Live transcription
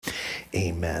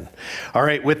Amen. All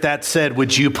right, with that said,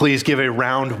 would you please give a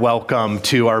round welcome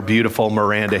to our beautiful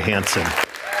Miranda Hansen.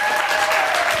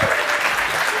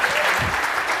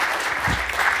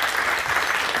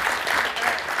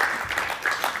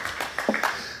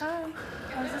 Hi.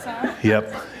 How's this on?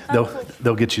 Yep.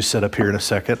 They'll get you set up here in a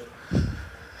second.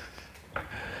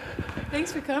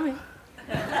 Thanks for coming.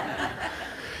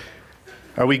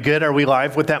 Are we good? Are we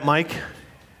live with that mic?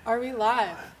 Are we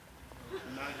live?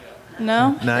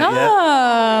 No? Not yet.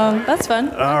 Oh, that's fun.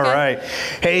 All right.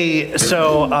 Hey,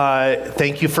 so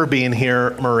thank you for being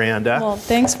here, Miranda. Well,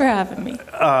 thanks for having me.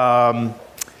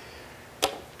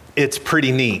 It's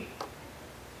pretty neat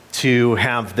to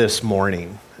have this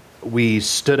morning. We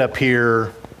stood up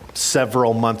here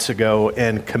several months ago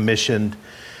and commissioned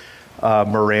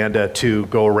Miranda to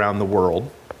go around the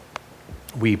world.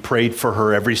 We prayed for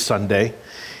her every Sunday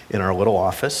in our little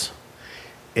office.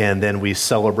 And then we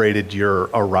celebrated your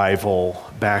arrival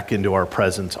back into our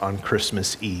presence on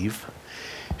Christmas Eve.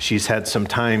 She's had some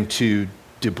time to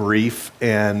debrief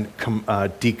and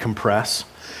decompress,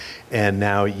 and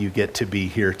now you get to be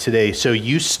here today. So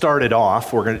you started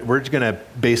off, we're going to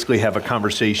basically have a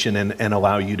conversation and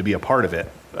allow you to be a part of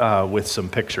it with some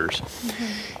pictures.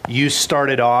 Mm-hmm. You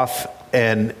started off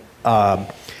an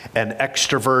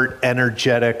extrovert,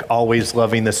 energetic, always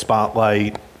loving the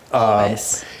spotlight.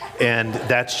 Always. And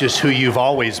that's just who you've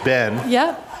always been.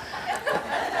 Yep.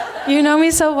 You know me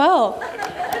so well.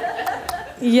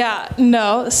 Yeah,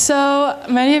 no. So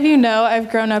many of you know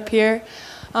I've grown up here.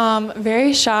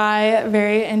 Very shy,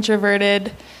 very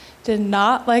introverted, did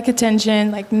not like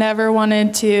attention, never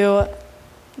wanted to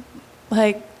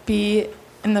be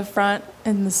in the front,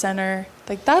 in the center.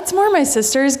 That's more my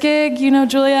sister's gig,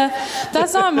 Julia.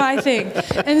 That's not my thing.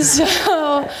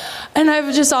 And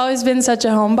I've just always been such a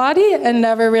homebody and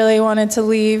never really wanted to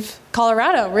leave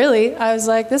Colorado, really. I was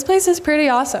like, this place is pretty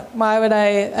awesome. Why would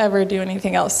I ever do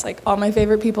anything else? All my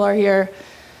favorite people are here.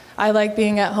 I like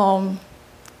being at home.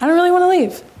 I don't really want to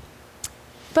leave.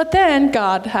 But then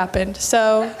God happened,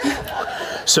 So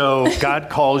God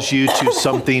calls you to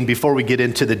something, before we get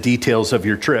into the details of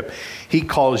your trip, he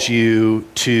calls you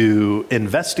to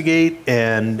investigate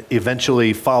and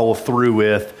eventually follow through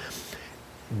with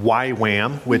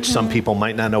YWAM, which some people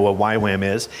might not know what YWAM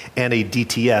is, and a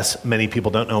DTS. Many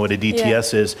people don't know what a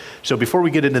DTS is. So before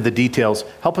we get into the details,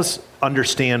 help us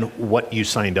understand what you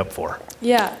signed up for.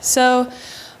 Yeah, so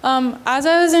as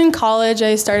I was in college,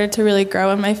 I started to really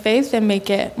grow in my faith and make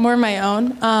it more my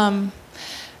own.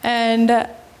 And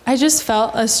I just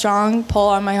felt a strong pull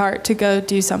on my heart to go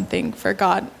do something for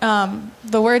God.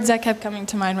 The words that kept coming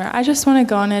to mind were, I just want to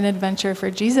go on an adventure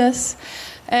for Jesus.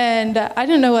 And I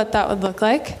didn't know what that would look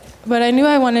like, but I knew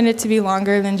I wanted it to be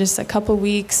longer than just a couple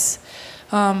weeks.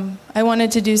 I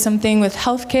wanted to do something with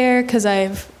healthcare because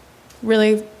I've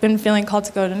really been feeling called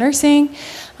to go to nursing.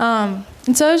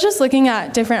 And so I was just looking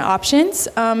at different options.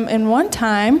 And one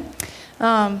time,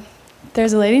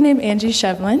 there's a lady named Angie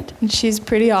Shevland, and she's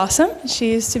pretty awesome.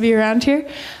 She used to be around here.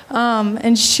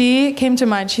 And she came to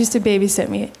mind. She used to babysit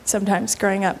me sometimes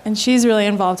growing up, and she's really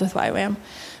involved with YWAM.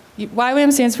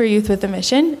 YWAM stands for Youth with a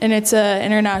Mission, and it's an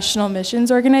international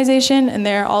missions organization, and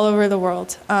they're all over the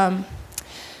world.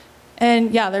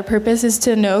 Their purpose is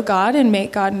to know God and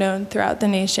make God known throughout the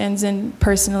nations and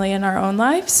personally in our own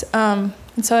lives.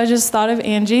 And so I just thought of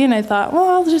Angie, and I thought, well,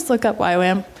 I'll just look up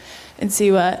YWAM and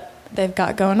see what they've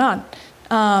got going on.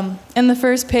 And the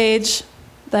first page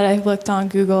that I looked on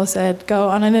Google said, go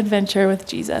on an adventure with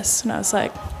Jesus. And I was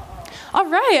like, all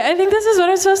right, I think this is what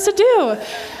I'm supposed to do.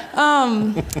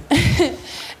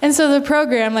 And so the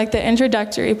program, the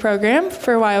introductory program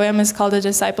for YWAM is called a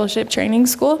discipleship training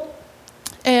school.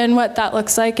 And what that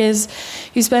looks like is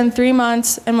you spend 3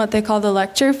 months in what they call the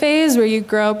lecture phase, where you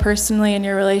grow personally in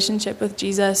your relationship with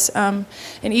Jesus. And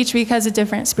each week has a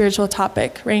different spiritual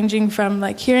topic, ranging from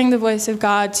hearing the voice of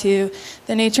God to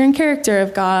the nature and character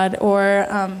of God, or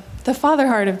the father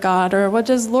heart of God, or what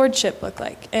does lordship look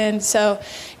like. And so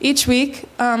each week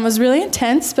was really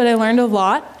intense, but I learned a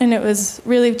lot, and it was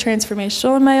really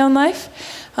transformational in my own life.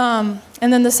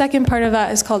 And then the second part of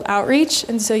that is called outreach,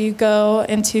 and so you go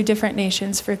into different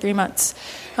nations for 3 months.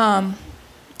 And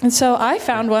so I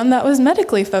found one that was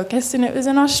medically focused, and it was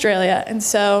in Australia. And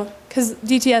so, because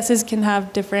DTSs can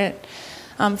have different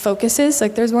focuses,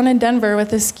 there's one in Denver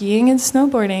with a skiing and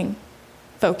snowboarding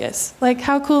focus.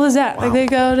 How cool is that? Wow. They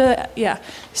go to,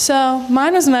 So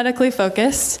mine was medically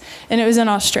focused, and it was in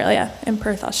Australia, in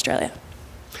Perth, Australia.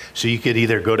 So you could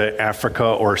either go to Africa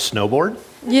or snowboard?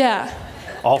 Yeah.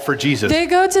 All for Jesus. They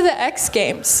go to the X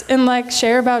Games and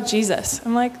share about Jesus.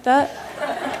 I'm like, that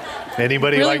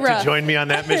Anybody Really like rough. to join me on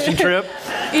that mission trip?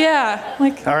 Yeah.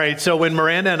 Like, All right, so when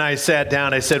Miranda and I sat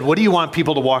down, I said, what do you want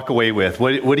people to walk away with?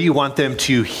 What do you want them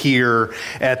to hear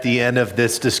at the end of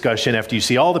this discussion after you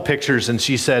see all the pictures? And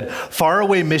she said,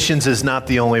 faraway missions is not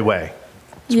the only way.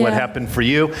 It's what happened for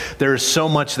you. There's so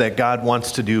much that God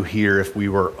wants to do here if we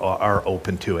are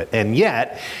open to it. And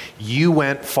yet, you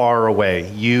went far away.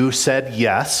 You said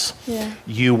yes. Yeah.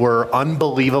 You were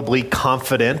unbelievably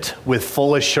confident with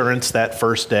full assurance that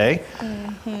first day.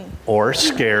 Or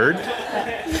scared.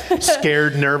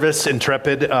 Scared, nervous,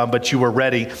 intrepid, but you were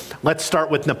ready. Let's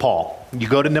start with Nepal. You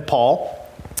go to Nepal.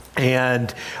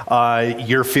 And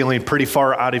you're feeling pretty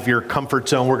far out of your comfort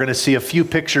zone. We're going to see a few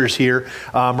pictures here.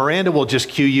 Miranda will just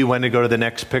cue you when to go to the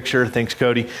next picture. Thanks,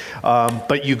 Cody.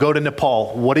 But you go to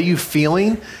Nepal. What are you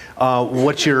feeling?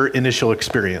 What's your initial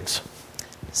experience?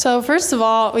 so first of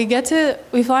all, we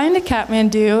fly into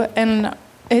Kathmandu, and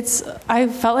I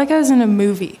felt like I was in a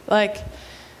movie. Like,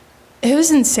 it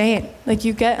was insane. Like,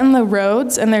 you get in the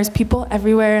roads and there's people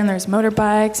everywhere and there's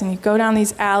motorbikes, and you go down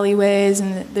these alleyways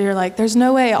and they're like, there's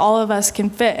no way all of us can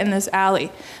fit in this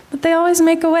alley. But they always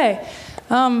make a way.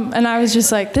 And I was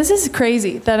just like, this is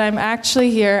crazy that I'm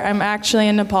actually here. I'm actually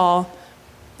in Nepal.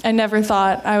 I never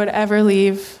thought I would ever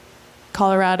leave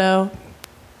Colorado.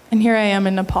 And here I am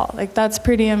in Nepal. Like, that's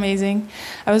pretty amazing.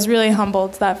 I was really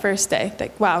humbled that first day.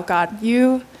 Like, wow, God,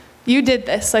 you did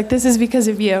this. Like, this is because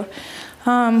of you.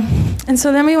 And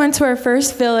so then we went to our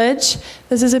first village.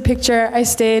 This is a picture. I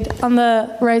stayed on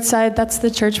the right side. That's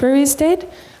the church where we stayed.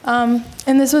 And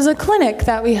this was a clinic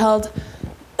that we held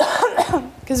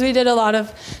because we did a lot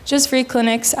of just free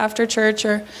clinics after church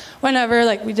or whenever.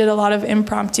 Like, we did a lot of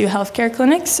impromptu healthcare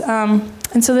clinics.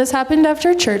 And so this happened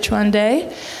after church one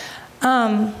day.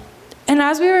 And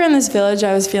as we were in this village,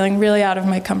 I was feeling really out of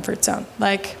my comfort zone.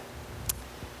 Like,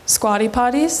 squatty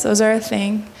potties, those are a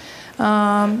thing.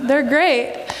 They're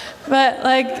great, but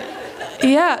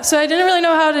so I didn't really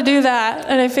know how to do that,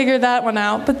 and I figured that one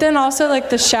out. But then also,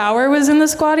 the shower was in the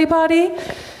squatty potty,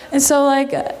 and so, I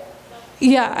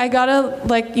got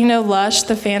a, Lush,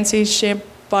 the fancy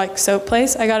soap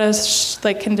place, I got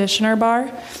a, conditioner bar,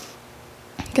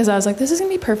 because I was like, this is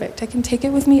going to be perfect. I can take it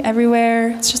with me everywhere.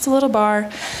 It's just a little bar.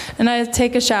 And I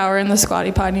take a shower in the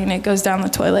squatty potty, and it goes down the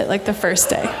toilet, the first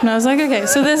day. And I was like, okay,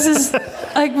 so this is,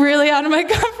 really out of my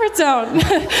comfort zone.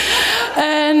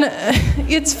 And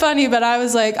it's funny, but I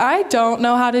was like, I don't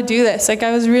know how to do this.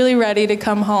 I was really ready to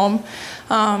come home,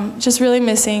 just really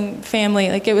missing family.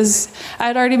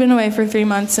 I'd already been away for 3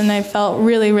 months, and I felt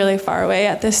really, really far away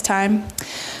at this time.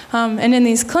 And in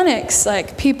these clinics,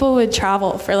 people would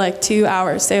travel for 2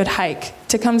 hours. They would hike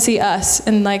to come see us.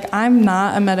 And I'm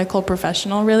not a medical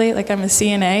professional, really. I'm a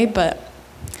CNA, but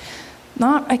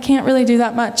I can't really do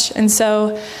that much. And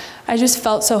so I just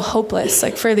felt so hopeless,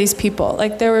 for these people.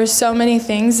 There were so many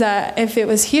things that if it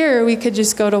was here, we could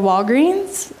just go to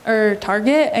Walgreens or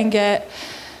Target and get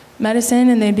medicine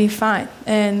and they'd be fine.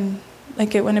 And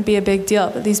it wouldn't be a big deal.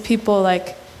 But these people,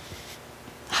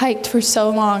 hiked for so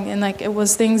long, and it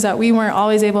was things that we weren't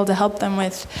always able to help them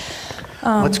with.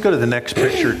 Let's go to the next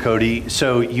picture, Cody.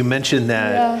 So you mentioned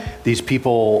that these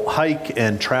people hike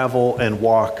and travel and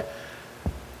walk.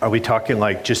 Are we talking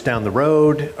just down the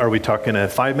road? Are we talking a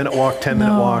 5-minute walk,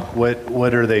 10-minute walk?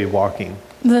 What are they walking?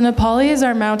 The Nepalis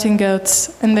are mountain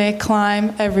goats, and they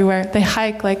climb everywhere. They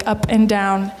hike up and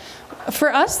down.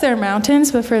 For us, they're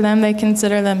mountains, but for them, they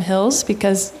consider them hills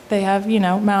because they have,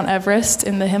 Mount Everest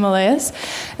in the Himalayas.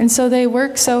 And so they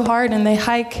work so hard, and they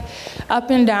hike up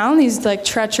and down these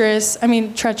treacherous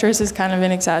is kind of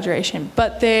an exaggeration,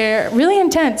 but they're really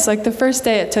intense. The first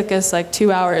day it took us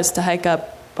 2 hours to hike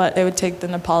up, but it would take the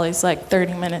Nepalis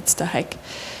 30 minutes to hike.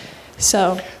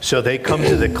 So they come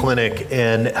to the clinic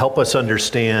and help us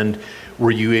understand, were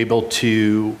you able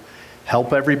to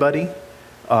help everybody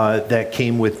that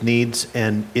came with needs?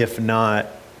 And if not,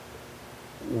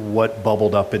 what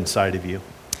bubbled up inside of you?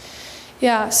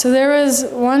 Yeah, so there was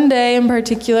one day in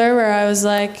particular where I was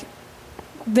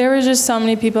there were just so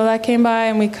many people that came by,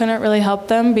 and we couldn't really help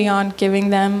them beyond giving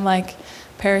them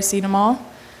paracetamol.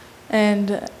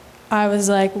 And I was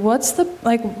what's the,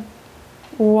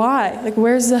 why?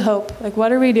 Where's the hope?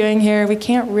 What are we doing here? We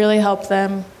can't really help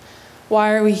them.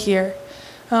 Why are we here?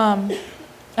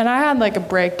 And I had a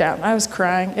breakdown. I was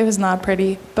crying. It was not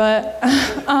pretty. But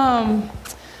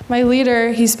my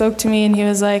leader, he spoke to me, and he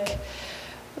was the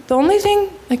only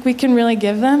thing we can really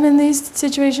give them in these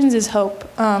situations is hope.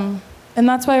 And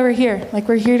that's why we're here.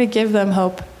 We're here to give them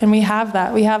hope. And we have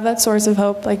that. We have that source of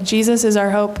hope. Jesus is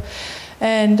our hope.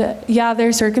 And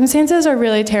their circumstances are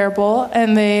really terrible,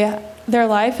 and their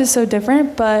life is so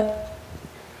different, but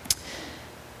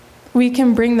we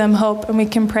can bring them hope, and we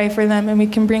can pray for them, and we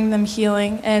can bring them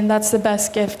healing, and that's the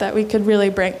best gift that we could really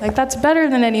bring. Like, that's better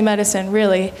than any medicine,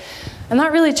 really. And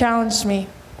that really challenged me.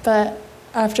 But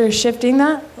after shifting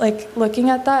that, like looking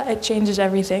at that, it changes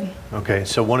everything. Okay,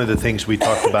 so one of the things we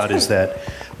talked about is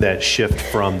that shift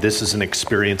from this is an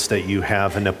experience that you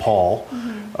have in Nepal,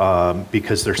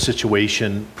 because their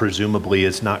situation presumably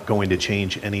is not going to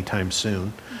change anytime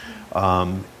soon.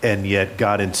 And yet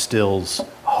God instills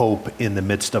hope in the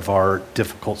midst of our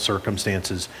difficult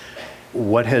circumstances.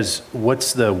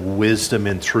 What's the wisdom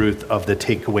and truth of the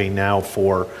takeaway now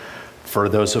for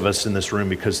those of us in this room,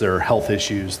 because there are health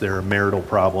issues, there are marital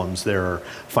problems, there are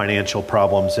financial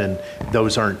problems, and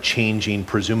those aren't changing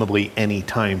presumably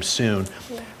anytime soon.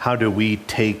 Yeah. How do we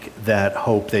take that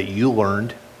hope that you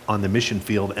learned on the mission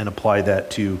field and apply that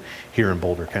to here in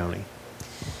Boulder County?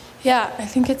 Yeah, I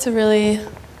think it's a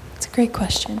great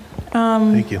question.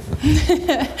 Thank you.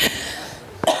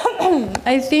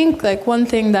 I think like one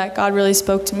thing that God really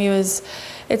spoke to me was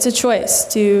it's a choice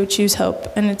to choose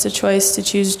hope, and it's a choice to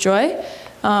choose joy,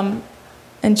 and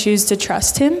choose to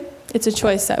trust Him. It's a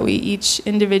choice that we each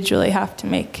individually have to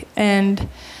make. And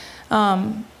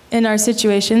in our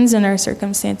situations and our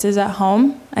circumstances at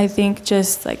home, I think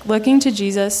just like looking to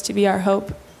Jesus to be our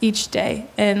hope each day,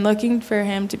 and looking for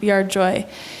Him to be our joy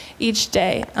each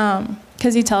day.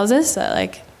 Because He tells us that,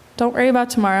 like, don't worry about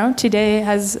tomorrow. Today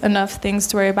has enough things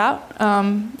to worry about.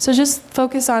 So just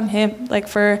focus on Him, like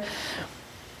for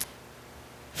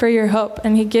your hope,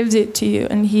 and He gives it to you,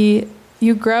 and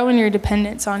you grow in your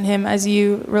dependence on Him as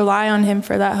you rely on Him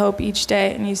for that hope each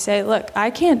day, and you say, look, I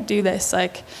can't do this.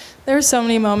 Like, there were so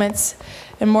many moments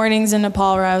and mornings in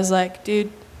Nepal where I was like,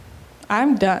 dude,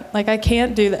 I'm done. Like, I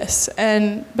can't do this.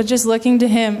 But just looking to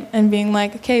Him and being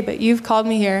like, okay, but you've called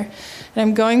me here, and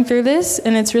I'm going through this,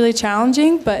 and it's really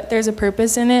challenging, but there's a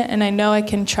purpose in it, and I know I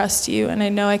can trust you, and I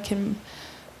know I can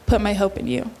put my hope in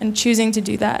you, and choosing to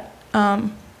do that.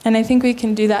 And I think we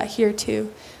can do that here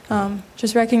too.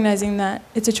 Just recognizing that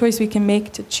it's a choice we can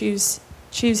make to choose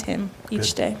Him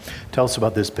each day. Tell us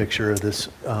about this picture of this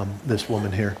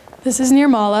woman here. This is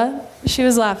Nirmala. She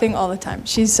was laughing all the time.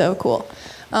 She's so cool.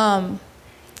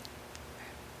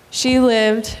 She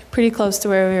lived pretty close to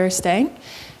where we were staying,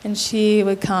 and she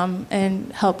would come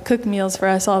and help cook meals for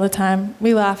us all the time.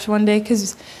 We laughed one day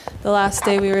because the last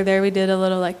day we were there, we did a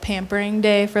little like pampering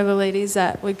day for the ladies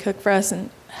that would cook for us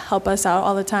and help us out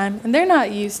all the time. And they're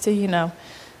not used to,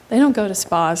 they don't go to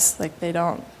spas. Like, they're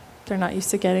not used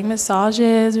to getting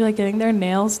massages or like getting their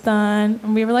nails done.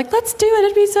 And we were like, let's do it.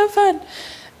 It'd be so fun.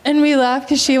 And we laughed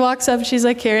because she walks up, she's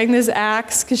like carrying this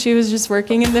axe because she was just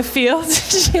working in the field.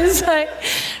 She's like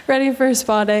ready for a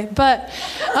spa day. But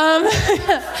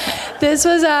this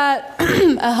was at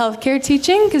a healthcare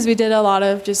teaching, because we did a lot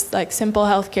of just like simple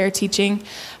healthcare teaching,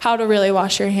 how to really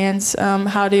wash your hands,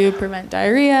 how to prevent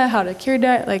diarrhea, how to cure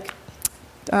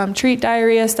treat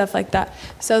diarrhea, stuff like that.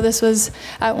 So this was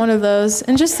at one of those,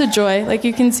 and just the joy, like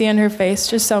you can see on her face,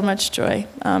 just so much joy.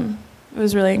 It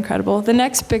was really incredible. The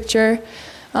next picture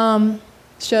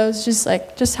shows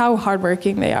just how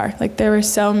hardworking they are. Like, there were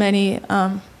so many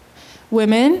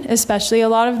women, especially a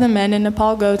lot of the men in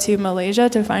Nepal go to Malaysia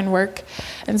to find work,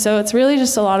 and so it's really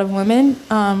just a lot of women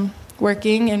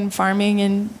working and farming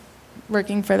and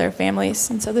working for their families.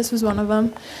 And so this was one of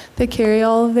them. They carry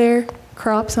all of their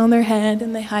crops on their head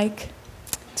and they hike.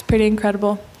 It's pretty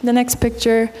incredible. The next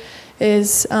picture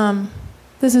is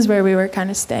this is where we were kind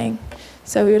of staying.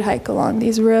 So we would hike along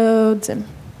these roads, and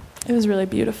it was really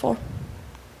beautiful.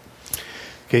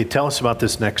 Okay, tell us about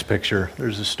this next picture.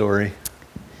 There's a story.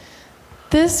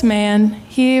 This man,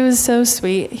 he was so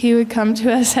sweet. He would come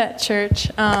to us at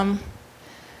church, and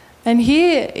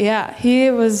he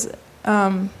was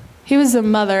the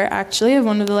mother, actually, of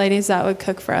one of the ladies that would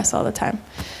cook for us all the time.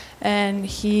 And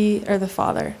or the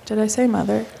father. Did I say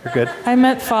mother? You're good. I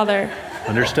meant father.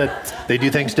 Understood. They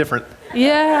do things different.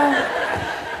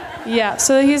 Yeah,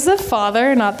 so he's the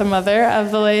father, not the mother, of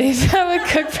the ladies that would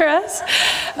cook for us.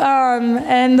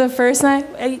 And the first night,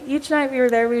 each night we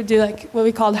were there, we would do like what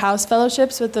we called house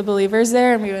fellowships with the believers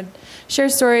there, and we would share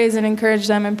stories and encourage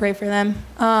them and pray for them.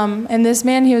 And this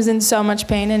man, he was in so much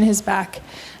pain in his back,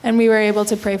 and we were able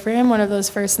to pray for him one of those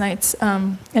first nights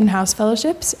in house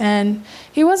fellowships. And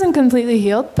he wasn't completely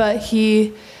healed, but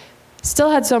he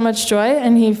still had so much joy,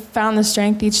 and he found the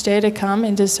strength each day to come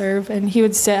and to serve. And he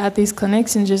would sit at these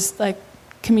clinics and just like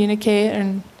communicate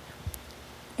and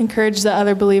encourage the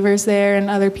other believers there and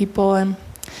other people. And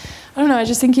I don't know, I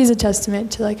just think he's a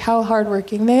testament to like how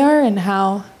hardworking they are, and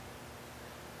how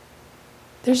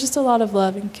there's just a lot of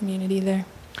love and community there.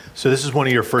 So this is one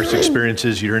of your first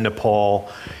experiences. You're in Nepal.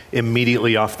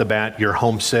 Immediately off the bat, you're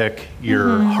homesick.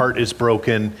 Your heart is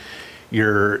broken.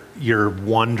 You're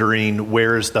wondering,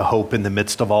 where is the hope in the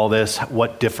midst of all this?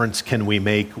 What difference can we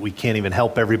make? We can't even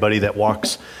help everybody that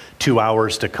walks 2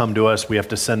 hours to come to us. We have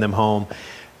to send them home.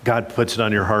 God puts it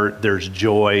on your heart. There's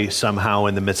joy somehow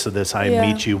in the midst of this. I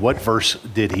meet you. What verse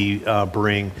did he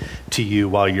bring to you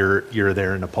while you're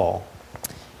there in Nepal?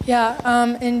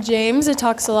 Yeah, in James, it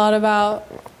talks a lot about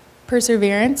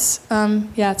perseverance.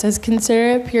 It says,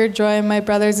 "Consider it pure joy, my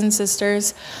brothers and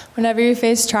sisters, whenever you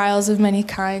face trials of many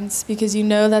kinds, because you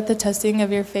know that the testing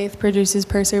of your faith produces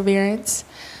perseverance."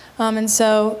 And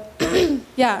so,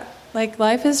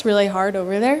 life is really hard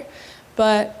over there,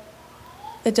 but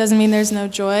it doesn't mean there's no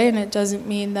joy, and it doesn't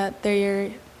mean that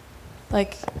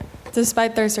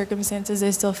despite their circumstances,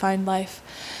 they still find life.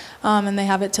 And they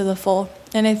have it to the full.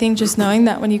 And I think just knowing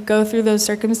that when you go through those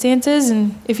circumstances,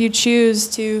 and if you choose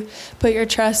to put your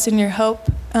trust and your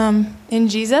hope in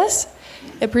Jesus,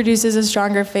 it produces a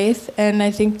stronger faith. And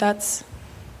I think that's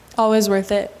always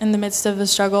worth it in the midst of the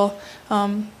struggle,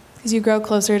 because you grow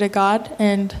closer to God,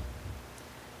 and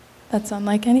that's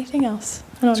unlike anything else.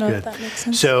 I don't know if that makes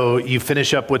sense. So you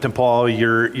finish up with Nepal,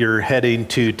 you're heading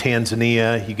to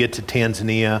Tanzania, you get to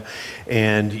Tanzania,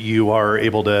 and you are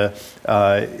able to,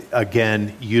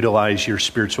 again, utilize your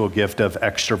spiritual gift of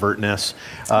extrovertness.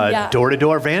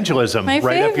 Door-to-door evangelism, My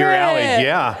right up your alley. favorite.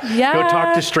 Yeah. Go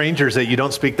talk to strangers that you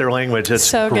don't speak their language. That's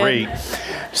So great.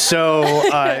 good.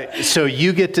 So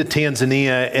you get to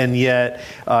Tanzania, and yet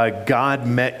God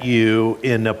met you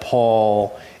in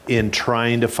Nepal in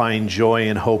trying to find joy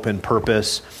and hope and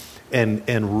purpose,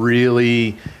 and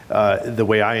really, the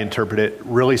way I interpret it,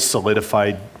 really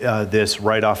solidified this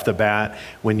right off the bat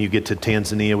when you get to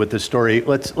Tanzania with this story.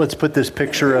 Let's put this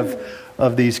picture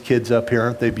of these kids up here.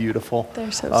 Aren't they beautiful?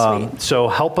 They're so sweet. So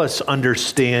help us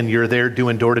understand. You're there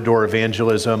doing door-to-door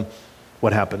evangelism.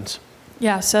 What happens?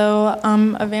 Yeah, so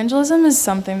evangelism is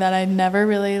something that I never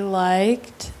really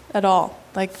liked at all.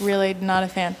 Really not a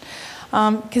fan.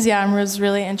 Because I was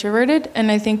really introverted, and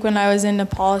I think when I was in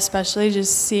Nepal especially,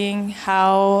 just seeing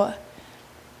how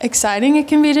exciting it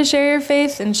can be to share your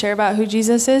faith and share about who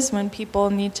Jesus is when people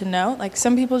need to know.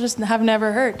 Some people just have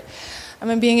never heard.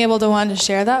 Being able to want to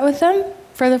share that with them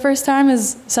for the first time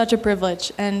is such a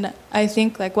privilege. And I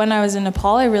think when I was in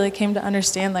Nepal, I really came to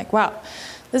understand wow,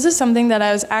 this is something that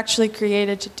I was actually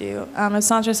created to do. It's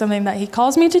not just something that he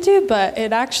calls me to do, but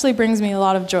it actually brings me a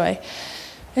lot of joy.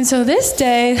 And so this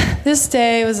day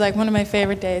was one of my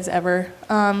favorite days ever.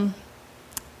 So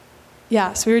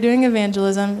we were doing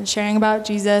evangelism and sharing about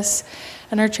Jesus,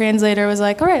 and our translator was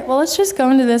like, all right, well, let's just go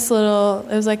into it was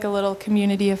a little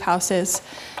community of houses.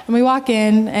 And we walk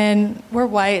in, and we're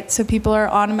white, so people are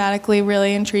automatically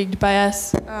really intrigued by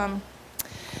us.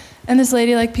 And this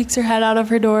lady peeks her head out of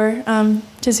her door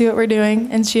to see what we're doing,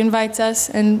 and she invites us.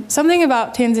 And something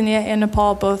about Tanzania and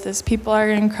Nepal both is people are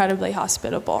incredibly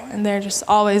hospitable, and they're just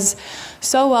always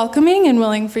so welcoming and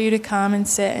willing for you to come and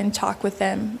sit and talk with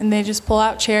them. And they just pull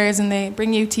out chairs and they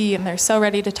bring you tea, and they're so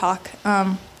ready to talk.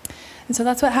 And so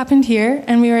that's what happened here,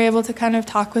 and we were able to kind of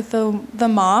talk with the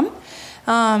mom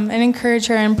and encourage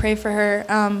her and pray for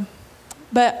her.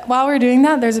 But while we're doing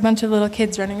that, there's a bunch of little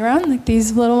kids running around,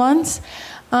 these little ones.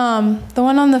 The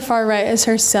one on the far right is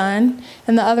her son,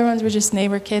 and the other ones were just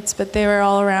neighbor kids, but they were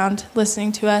all around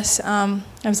listening to us. I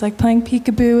was playing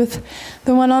peekaboo with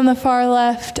the one on the far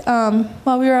left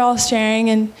while we were all sharing.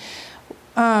 And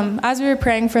as we were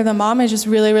praying for the mom, I just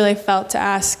really, really felt to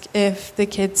ask if the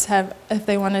kids if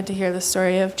they wanted to hear the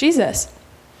story of Jesus.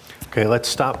 Okay, let's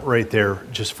stop right there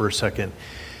just for a second.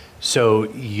 So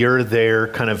you're there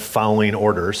kind of following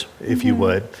orders, if you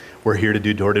would. We're here to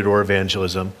do door-to-door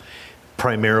evangelism,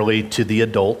 primarily to the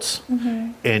adults,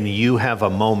 and you have a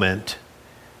moment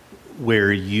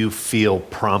where you feel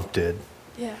prompted.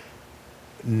 Yeah.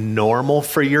 Normal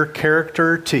for your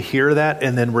character to hear that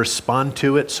and then respond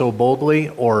to it so boldly,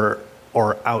 or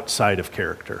outside of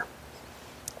character?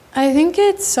 I think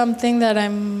it's something that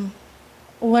I'm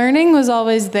learning was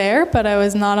always there, but I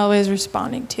was not always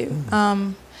responding to.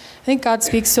 I think God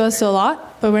speaks to us a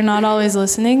lot, but we're not always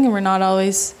listening, and we're not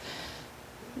always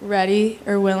ready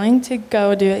or willing to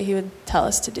go do what he would tell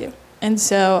us to do. And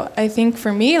so I think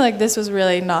for me, this was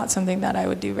really not something that I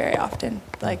would do very often.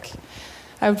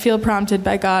 I would feel prompted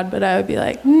by God, but I would be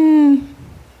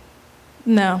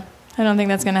no, I don't think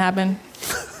that's going to happen.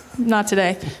 Not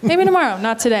today. Maybe tomorrow,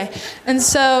 not today. And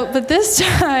so, but this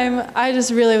time I just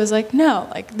really was no,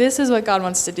 this is what God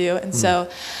wants to do. And so,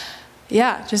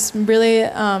 just really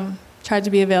tried to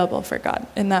be available for God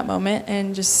in that moment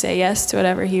and just say yes to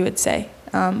whatever he would say.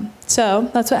 So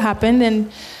that's what happened.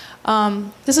 And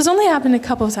This has only happened a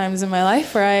couple of times in my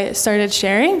life where I started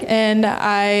sharing, and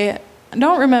I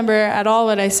don't remember at all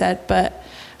what I said, but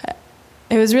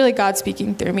it was really God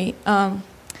speaking through me.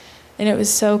 And it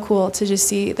was so cool to just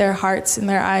see their hearts and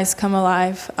their eyes come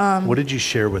alive. What did you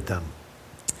share with them?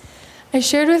 I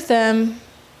shared with them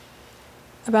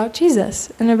about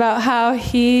Jesus and about how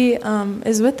he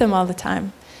is with them all the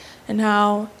time, and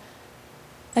how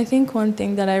I think one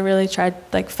thing that I really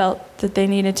felt that they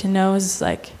needed to know is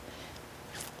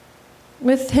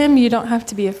with him, you don't have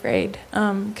to be afraid,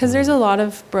 because there's a lot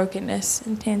of brokenness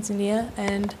in Tanzania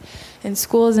and in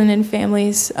schools and in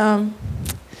families.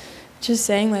 Just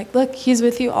saying, look, he's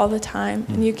with you all the time,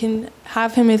 and you can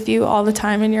have him with you all the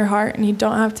time in your heart, and you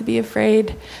don't have to be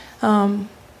afraid. And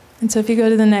so if you go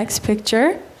to the next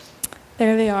picture,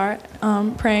 there they are,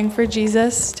 praying for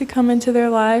Jesus to come into their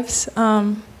lives.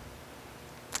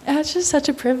 It's just such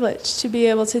a privilege to be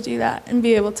able to do that and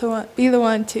be able to be the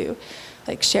one to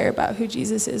share about who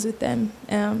Jesus is with them,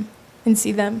 and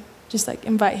see them just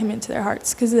invite him into their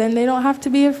hearts, because then they don't have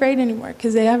to be afraid anymore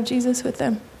because they have Jesus with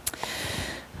them.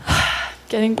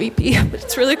 Getting weepy, but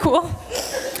it's really cool.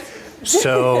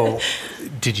 So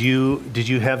did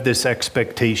you have this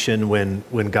expectation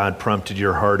when God prompted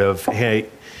your heart of, hey,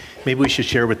 maybe we should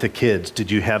share with the kids? Did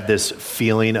you have this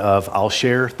feeling of, I'll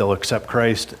share, they'll accept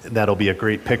Christ, that'll be a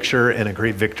great picture and a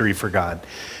great victory for God?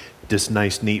 This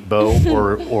nice, neat bow,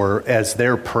 or as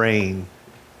they're praying,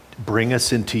 bring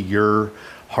us into your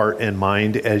heart and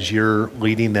mind as you're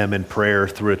leading them in prayer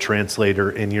through a translator,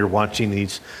 and you're watching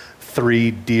these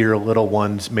 3 dear little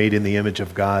ones made in the image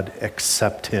of God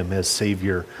accept him as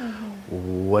Savior.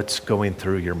 What's going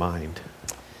through your mind?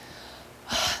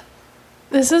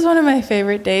 This is one of my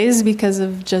favorite days because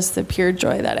of just the pure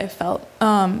joy that I felt.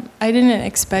 I didn't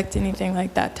expect anything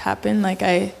like that to happen.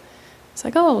 It's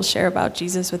I'll share about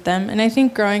Jesus with them. And I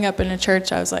think growing up in a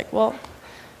church, I was well,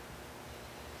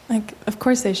 of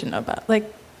course they should know about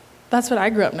it. That's what I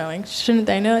grew up knowing. Shouldn't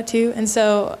they know it too? And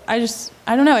so I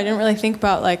don't know, I didn't really think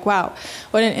about wow,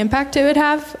 what an impact it would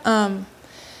have.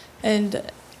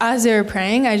 And as they were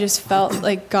praying, I just felt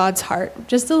God's heart,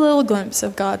 just a little glimpse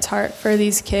of God's heart for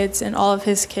these kids and all of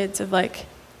his kids of I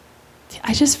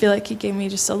just feel he gave me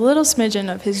just a little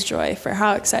smidgen of his joy for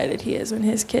how excited he is when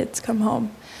his kids come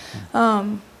home.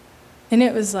 And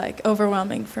it was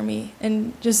overwhelming for me,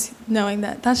 and just knowing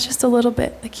that that's just a little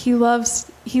bit, he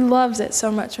loves it so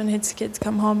much when his kids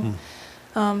come home.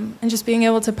 And just being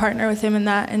able to partner with him in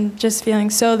that, and just feeling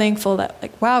so thankful that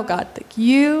wow, God,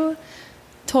 you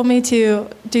told me to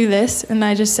do this, and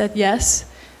I just said yes,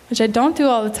 which I don't do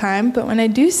all the time, but when I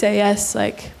do say yes,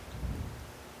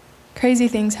 crazy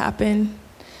things happen.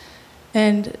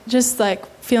 And just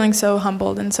feeling so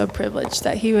humbled and so privileged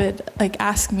that he would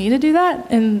ask me to do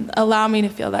that and allow me to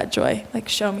feel that joy,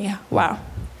 show me, wow.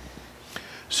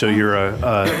 So you're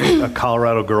a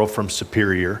Colorado girl from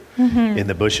Superior in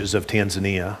the bushes of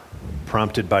Tanzania,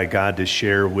 prompted by God to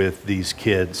share with these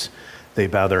kids. They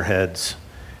bow their heads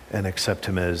and accept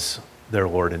him as their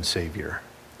Lord and Savior.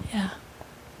 Yeah.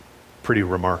 Pretty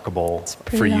remarkable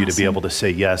for you awesome to be able to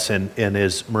say yes. And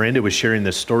as Miranda was sharing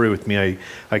this story with me,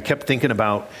 I kept thinking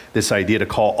about this idea to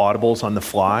call audibles on the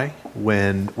fly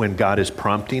when God is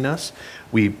prompting us.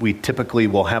 We typically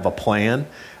will have a plan,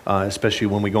 especially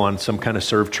when we go on some kind of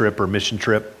serve trip or mission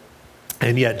trip.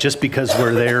 And yet, just because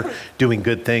we're there doing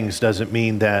good things doesn't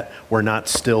mean that we're not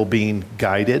still being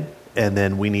guided. And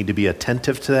then we need to be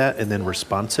attentive to that and then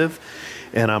responsive.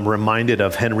 And I'm reminded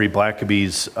of Henry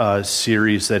Blackaby's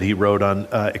series that he wrote on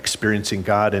experiencing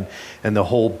God. And the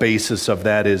whole basis of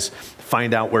that is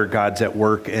find out where God's at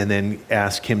work and then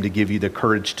ask him to give you the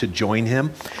courage to join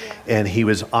him. And he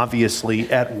was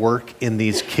obviously at work in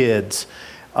these kids,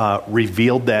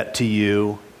 revealed that to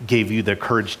you, gave you the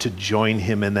courage to join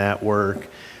him in that work.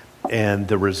 And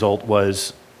the result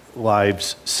was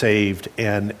lives saved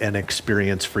and an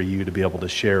experience for you to be able to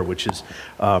share, which is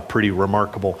pretty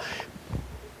remarkable.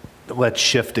 Let's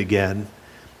shift again.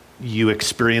 You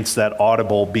experience that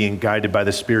audible being guided by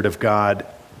the Spirit of God.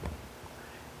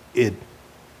 It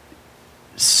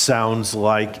sounds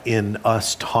like in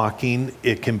us talking,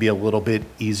 it can be a little bit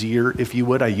easier, if you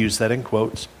would. I use that in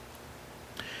quotes.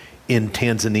 In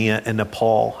Tanzania and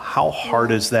Nepal, how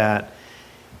hard is that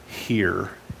here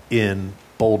in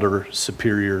Boulder,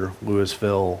 Superior,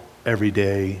 Louisville,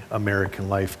 everyday American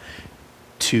life,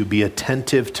 to be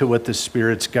attentive to what the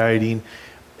Spirit's guiding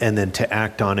and then to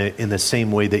act on it in the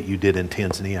same way that you did in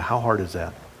Tanzania? How hard is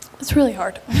that? It's really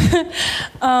hard.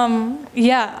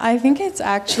 Yeah, I think it's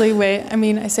actually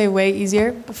I say way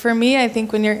easier. But for me, I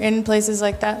think when you're in places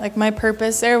like that, my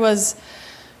purpose there was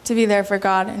to be there for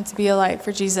God and to be a light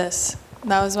for Jesus.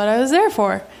 that was what I was there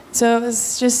for. So it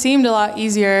just seemed a lot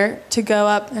easier to go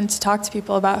up and to talk to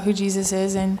people about who Jesus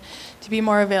is and to be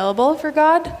more available for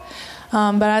God.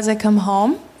 But as I come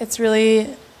home, I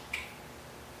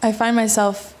find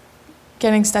myself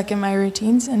getting stuck in my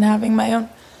routines and having my own,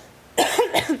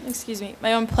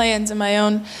 my own plans and my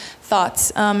own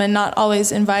thoughts, and not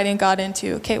always inviting God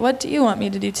into, okay, what do you want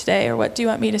me to do today? Or what do you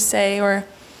want me to say? Or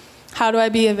how do I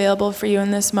be available for you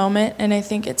in this moment? And I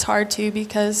think it's hard too,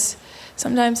 because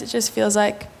sometimes it just feels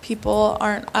like people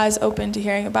aren't as open to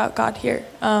hearing about God here.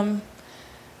 And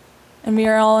we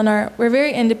are all we're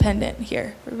very independent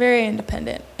here. We're very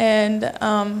independent. And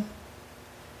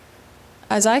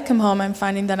as I come home, I'm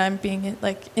finding that I'm being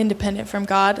independent from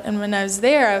God. And when I was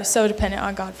there, I was so dependent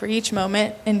on God for each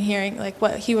moment and hearing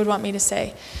what he would want me to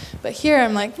say. But here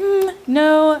I'm like,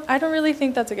 no, I don't really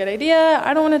think that's a good idea.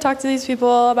 I don't want to talk to these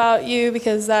people about you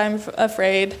because I'm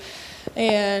afraid.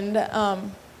 And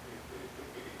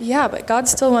but God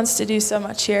still wants to do so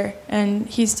much here. And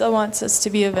he still wants us to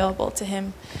be available to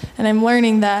him. And I'm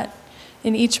learning that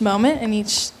in each moment and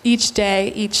each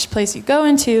day, each place you go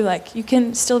into, you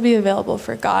can still be available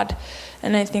for God.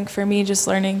 And I think for me, just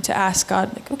learning to ask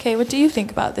God, okay, what do you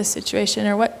think about this situation?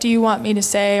 Or what do you want me to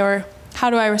say? Or how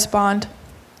do I respond?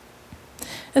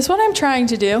 It's what I'm trying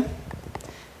to do.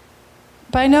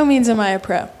 By no means am I a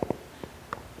pro.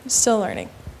 I'm still learning.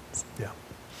 Yeah.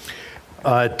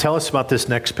 Tell us about this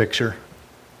next picture.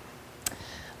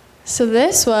 So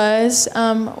this was,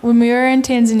 when we were in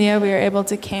Tanzania, we were able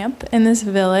to camp in this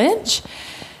village.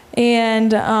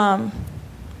 And it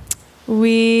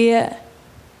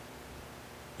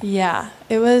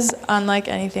was unlike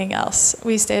anything else.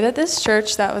 We stayed at this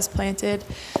church that was planted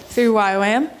through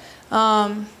YWAM.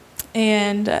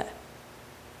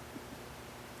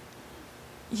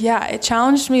 It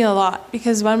challenged me a lot,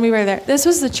 because when we were there, this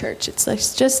was the church.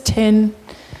 It's just tin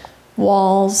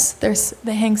walls.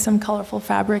 They hang some colorful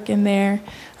fabric in there.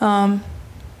 And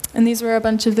these were a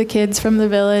bunch of the kids from the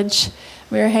village.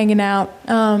 We were hanging out.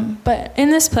 But in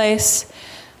this place,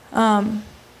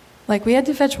 we had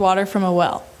to fetch water from a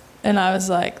well. And I was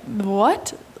like,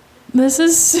 what? They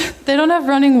don't have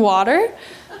running water?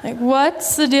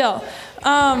 What's the deal?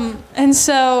 And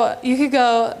so you could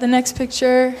go, the next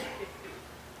picture,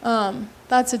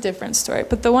 that's a different story.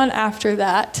 But the one after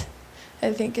that,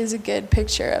 I think, is a good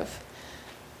picture of,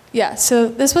 so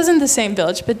this wasn't the same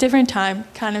village, but different time,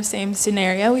 kind of same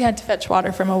scenario. We had to fetch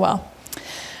water from a well.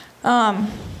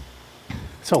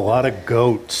 It's a lot of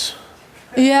goats.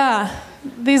 Yeah,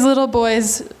 these little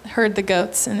boys herd the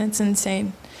goats, and it's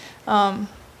insane.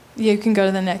 You can go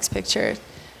to the next picture.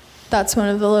 That's one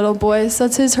of the little boys.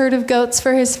 That's his herd of goats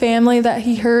for his family that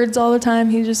he herds all the time.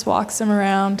 He just walks them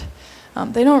around.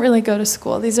 They don't really go to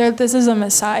school. This is a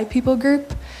Maasai people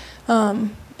group,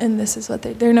 and this is what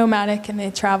they're nomadic, and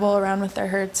they travel around with their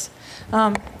herds.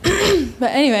 But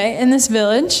anyway, in this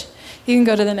village, you can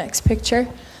go to the next picture.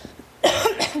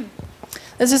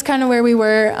 This is kind of where we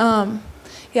were.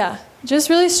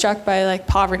 Just really struck by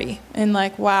poverty and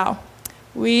wow,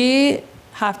 we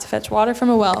have to fetch water from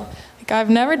a well.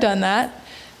 I've never done that.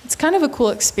 It's kind of a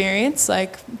cool experience. I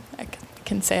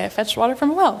can say I fetched water from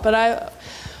a well, but I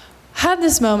had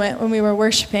this moment when we were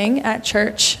worshiping at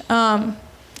church, and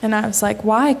I was like,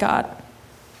 why, God?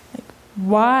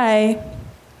 Why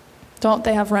don't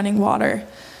they have running water?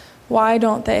 Why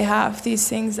don't they have these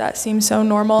things that seem so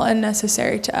normal and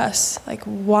necessary to us?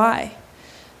 Why?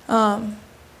 And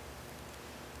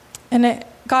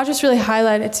God just really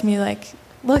highlighted to me,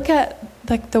 look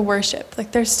at the worship.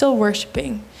 They're still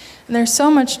worshiping, and there's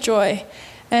so much joy.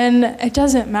 And it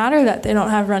doesn't matter that they don't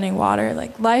have running water.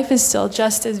 Life is still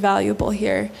just as valuable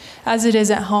here as it is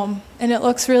at home. And it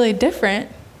looks really different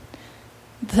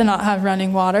to not have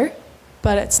running water,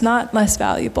 but it's not less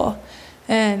valuable.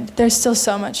 And there's still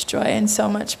so much joy and so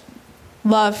much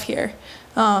love here.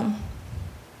 And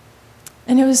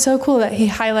it was so cool that he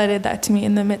highlighted that to me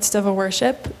in the midst of a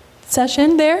worship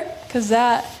session there, because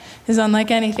that is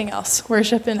unlike anything else,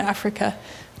 worship in Africa.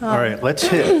 All right,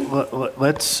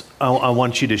 I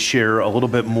want you to share a little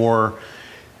bit more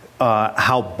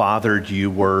how bothered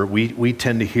you were. We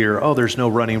tend to hear, there's no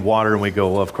running water, and we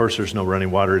go, well, of course there's no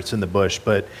running water, it's in the bush.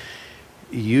 But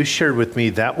you shared with me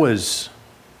that was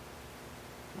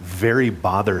very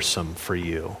bothersome for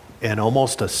you and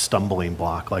almost a stumbling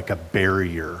block, like a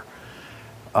barrier.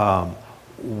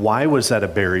 Why was that a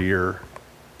barrier?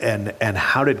 And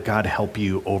how did God help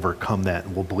you overcome that?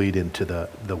 And we'll bleed into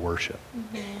the worship.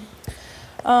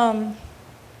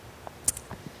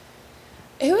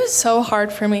 It was so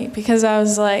hard for me because I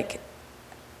was like,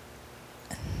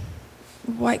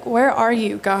 where are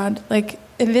you, God?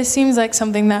 this seems like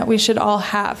something that we should all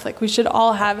have. Like we should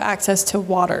all have access to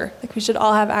water. Like we should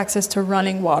all have access to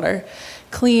running water,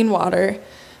 clean water.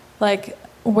 Like,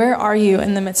 where are you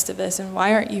in the midst of this, and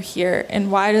why aren't you here?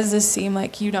 And why does this seem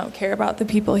like you don't care about the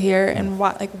people here? And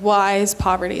why is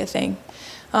poverty a thing?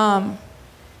 And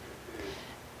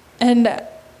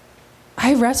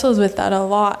I wrestled with that a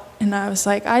lot. And I was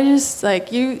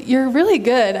like, you're really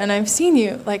good. And I've seen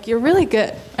you, like, you're really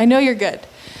good. I know you're good.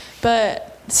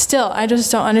 But still, I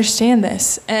just don't understand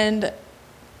this. And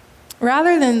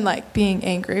rather than like being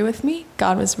angry with me,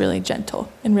 God was really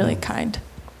gentle and really kind.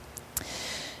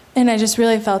 And I just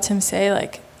really felt him say,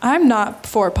 like, I'm not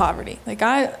for poverty. Like,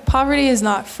 poverty is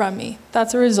not from me.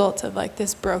 That's a result of like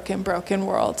this broken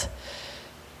world.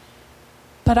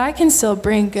 But I can still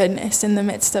bring goodness in the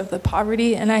midst of the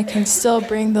poverty, and I can still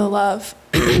bring the love.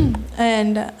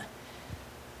 And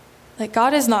like,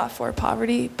 God is not for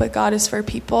poverty, but God is for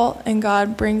people, and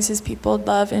God brings his people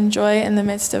love and joy in the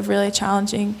midst of really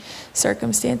challenging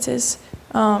circumstances.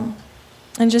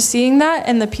 And just seeing that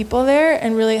and the people there,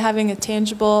 and really having a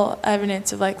tangible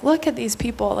evidence of like, look at these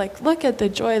people, like, look at the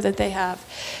joy that they have.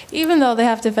 Even though they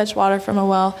have to fetch water from a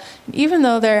well, even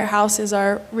though their houses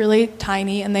are really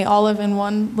tiny and they all live in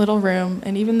one little room,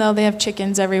 and even though they have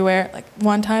chickens everywhere. Like,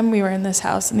 one time we were in this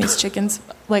house and these chickens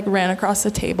like ran across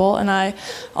the table, and I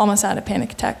almost had a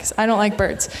panic attack because I don't like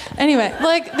birds. Anyway,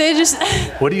 like, they just...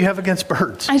 What do you have against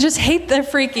birds? I just hate they're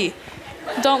freaky.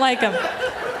 Don't like them.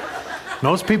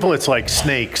 Most people, it's like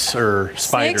snakes or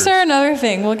spiders. Snakes are another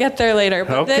thing. We'll get there later.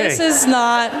 But This is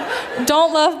not,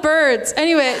 don't love birds.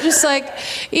 Anyway, just like,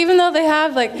 even though they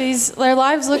have like their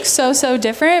lives look so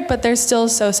different, but they're still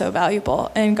so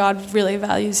valuable. And God really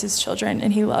values his children,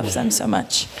 and he loves them so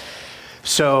much.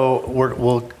 So we're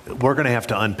going to have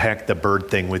to unpack the bird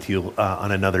thing with you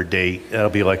on another date. It'll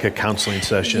be like a counseling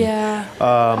session.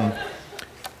 Yeah.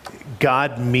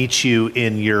 God meets you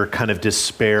in your kind of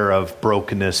despair of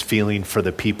brokenness, feeling for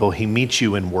the people. He meets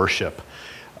you in worship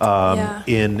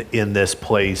in this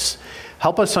place.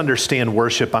 Help us understand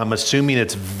worship. I'm assuming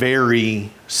it's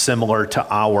very similar to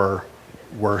our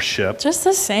worship. Just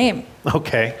the same.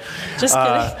 Okay. Just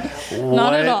kidding.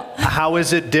 Not at all. How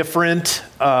is it different?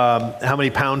 How many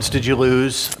pounds did you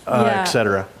lose, et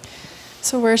cetera?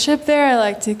 So worship there, I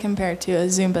like to compare to a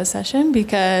Zumba session,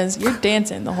 because you're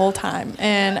dancing the whole time,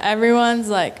 and everyone's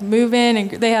like moving,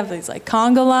 and they have these like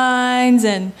conga lines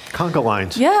and... Conga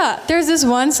lines? Yeah. There's this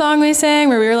one song we sang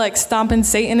where we were like stomping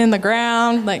Satan in the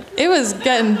ground. Like, it was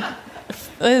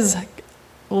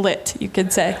lit, you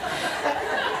could say.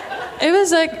 It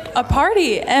was like a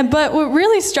party. But what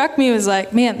really struck me was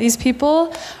like, man, these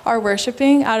people are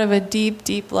worshiping out of a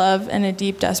deep love and a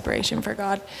deep desperation for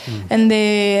God. And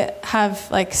they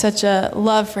have like such a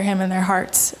love for him in their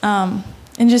hearts. And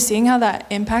just seeing how that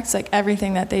impacts like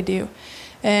everything that they do.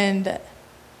 And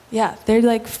yeah, they're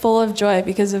like full of joy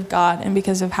because of God and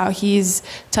because of how he's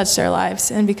touched their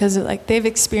lives, and because of, like, they've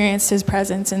experienced his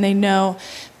presence, and they know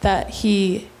that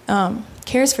he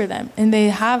cares for them, and they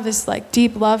have this like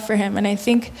deep love for him. And I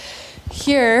think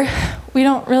here we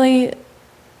don't really,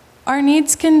 our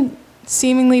needs can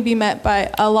seemingly be met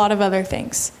by a lot of other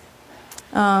things.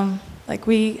 Like,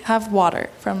 we have water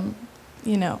from,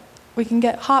 we can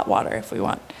get hot water if we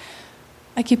want.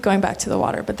 I keep going back to the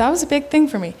water, but that was a big thing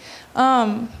for me.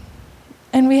 And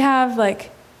we have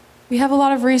a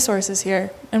lot of resources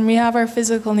here, and we have our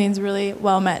physical needs really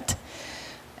well met.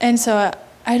 And so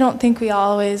I don't think we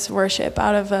always worship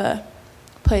out of a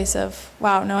place of,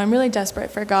 wow, no, I'm really desperate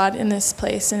for God in this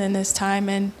place and in this time.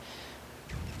 And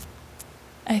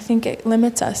I think it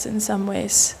limits us in some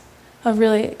ways of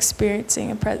really experiencing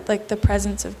the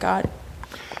presence of God.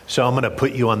 So I'm going to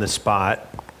put you on the spot.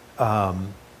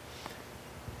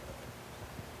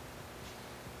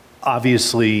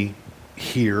 Obviously,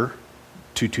 here,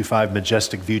 225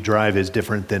 Majestic View Drive is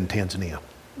different than Tanzania.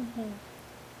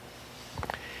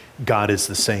 God is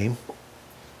the same.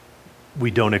 We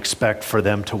don't expect for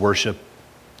them to worship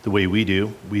the way we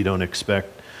do. We don't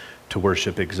expect to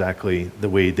worship exactly the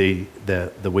way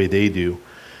they do.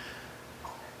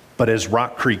 But as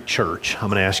Rock Creek Church, I'm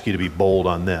going to ask you to be bold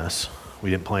on this.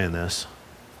 We didn't plan this.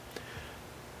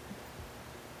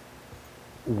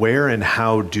 Where and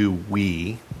how do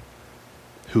we,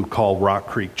 who call Rock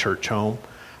Creek Church home,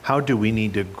 how do we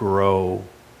need to grow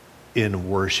in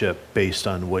worship based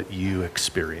on what you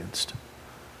experienced?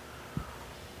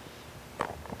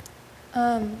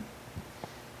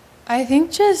 I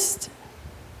think just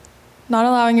not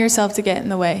allowing yourself to get in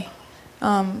the way.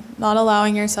 Not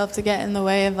allowing yourself to get in the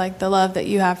way of like the love that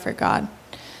you have for God.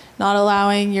 Not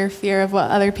allowing your fear of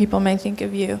what other people may think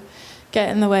of you get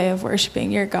in the way of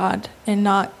worshiping your God, and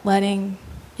not letting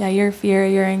your fear,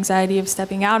 your anxiety of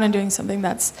stepping out and doing something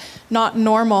that's not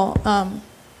normal,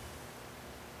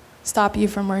 stop you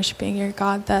from worshiping your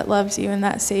God that loves you and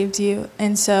that saved you.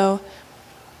 And so,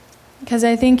 because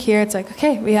I think here it's like,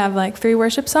 okay, we have like 3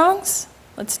 worship songs.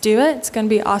 Let's do it. It's going to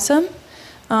be awesome.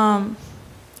 And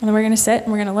then we're going to sit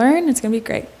and we're going to learn. It's going to be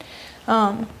great.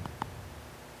 But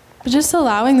just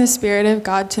allowing the Spirit of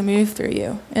God to move through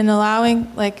you and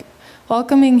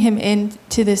welcoming him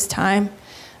into this time,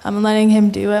 and letting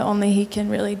him do what only he can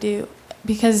really do.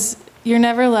 Because you're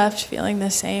never left feeling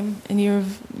the same, and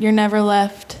you're never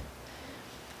left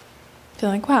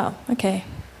feeling, wow, okay,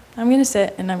 I'm going to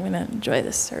sit and I'm going to enjoy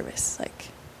this service. Like,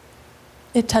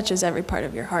 it touches every part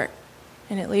of your heart,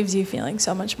 and it leaves you feeling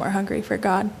so much more hungry for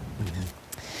God.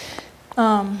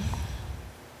 Mm-hmm.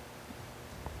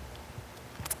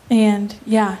 And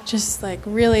yeah, just like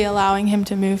really allowing him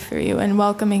to move through you and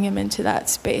welcoming him into that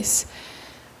space,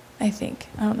 I think.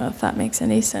 I don't know if that makes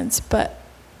any sense, but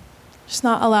just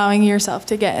not allowing yourself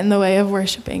to get in the way of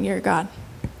worshiping your God.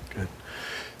 Good.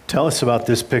 Tell us about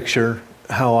this picture.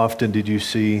 How often did you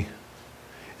see,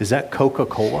 is that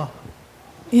Coca-Cola?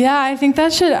 Yeah, I think I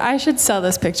should sell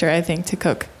this picture, I think, to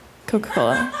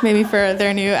Coca-Cola, maybe for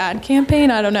their new ad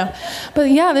campaign, I don't know. But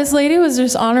yeah, this lady was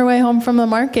just on her way home from the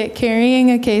market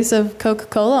carrying a case of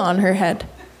Coca-Cola on her head.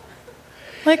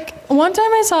 Like, one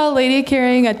time I saw a lady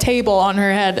carrying a table on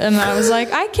her head, and I was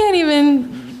like, I can't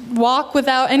even walk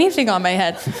without anything on my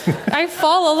head. I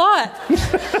fall a lot.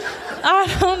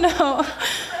 I don't know.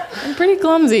 I'm pretty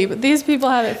clumsy, but these people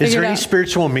have it figured out. Is there any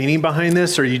spiritual meaning behind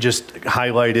this, or you just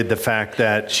highlighted the fact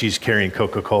that she's carrying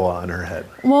Coca-Cola on her head?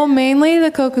 Well, mainly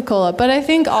the Coca-Cola, but I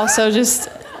think also just,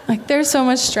 like, there's so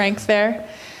much strength there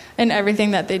in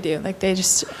everything that they do. Like, they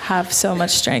just have so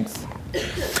much strength.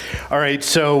 All right,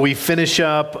 so we finish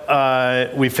up in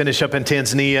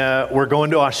Tanzania. We're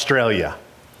going to Australia.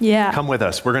 Yeah. Come with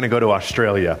us. We're going to go to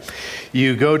Australia.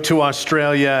 You go to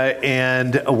Australia,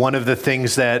 and one of the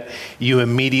things that you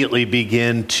immediately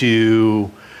begin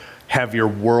to have your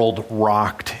world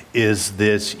rocked is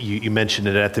this, you mentioned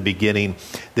it at the beginning,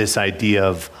 this idea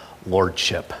of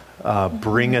lordship.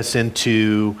 Bring us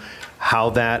into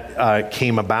how that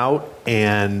came about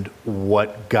and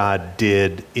what God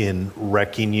did in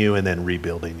wrecking you and then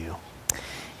rebuilding you.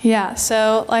 Yeah,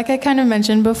 so like I kind of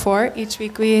mentioned before, each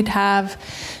week we'd have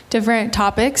different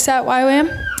topics at YWAM,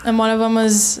 and one of them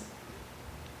was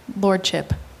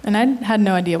lordship. And I had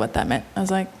no idea what that meant. I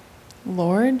was like,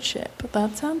 lordship,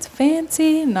 that sounds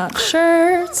fancy, not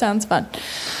sure, sounds fun.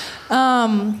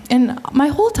 And my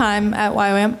whole time at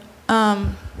YWAM,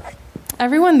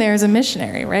 everyone there is a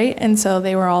missionary, right? And so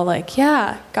they were all like,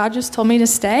 yeah, God just told me to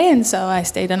stay, and so I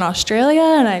stayed in Australia,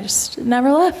 and I just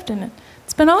never left, and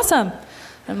it's been awesome.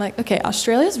 I'm like, okay,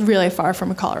 Australia's really far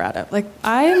from Colorado. Like,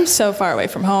 I'm so far away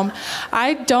from home.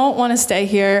 I don't want to stay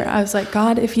here. I was like,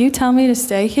 God, if you tell me to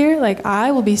stay here, like,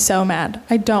 I will be so mad.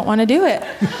 I don't want to do it.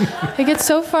 Like, it's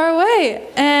so far away.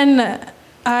 And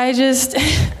I just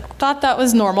thought that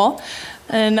was normal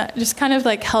and just kind of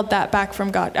like held that back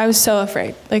from God. I was so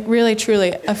afraid, like really,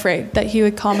 truly afraid that he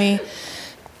would call me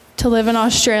to live in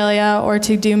Australia or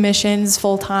to do missions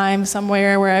full time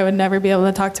somewhere where I would never be able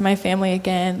to talk to my family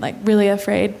again, like really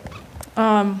afraid.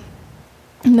 And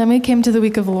then we came to the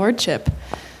week of lordship,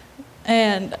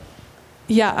 and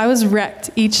yeah, I was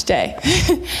wrecked each day.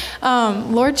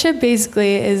 Lordship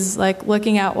basically is like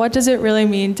looking at what does it really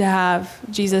mean to have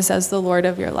Jesus as the Lord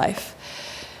of your life?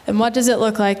 And what does it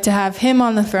look like to have him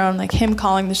on the throne, like him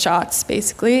calling the shots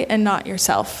basically, and not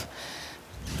yourself?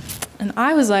 And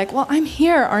I was like, well, I'm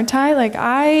here, aren't I? Like,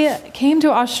 I came to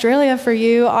Australia for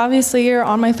you. Obviously, you're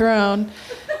on my throne.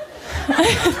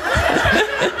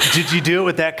 Did you do it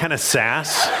with that kind of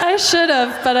sass? I should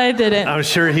have, but I didn't. I'm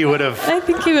sure he would have. I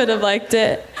think he would have liked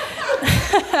it.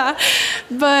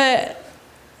 But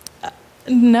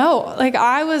no, like,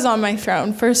 I was on my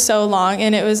throne for so long,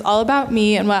 and it was all about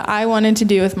me and what I wanted to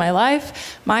do with my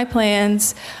life, my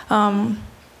plans, and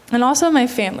also my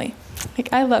family.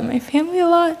 Like, I love my family a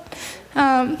lot.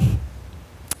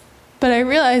 But I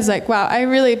realized, like, wow, I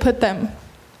really put them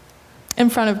in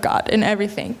front of God in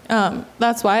everything.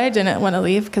 That's why I didn't want to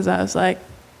leave, because I was like,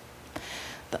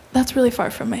 that's really far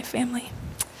from my family.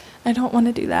 I don't want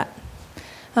to do that.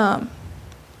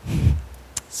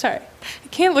 Sorry, I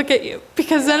can't look at you,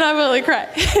 because then I really cry.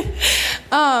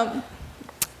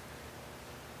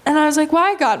 And I was like,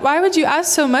 why, God? Why would you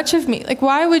ask so much of me? Like,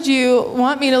 why would you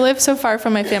want me to live so far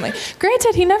from my family?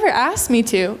 Granted, he never asked me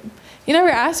to. He never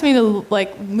asked me to,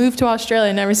 like, move to Australia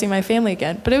and never see my family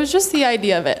again. But it was just the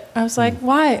idea of it. I was like,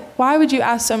 why? Why would you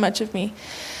ask so much of me?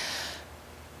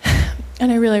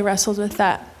 And I really wrestled with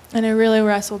that. And I really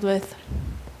wrestled with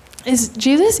is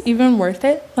Jesus even worth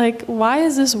it? Like, why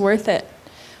is this worth it?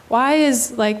 Why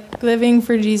is, like, living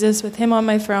for Jesus with him on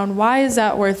my throne, why is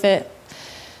that worth it?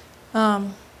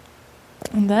 And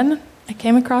then I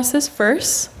came across this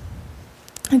verse.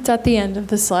 It's at the end of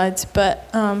the slides, but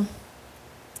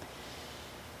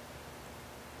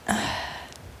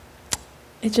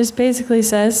it just basically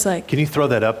says, like... Can you throw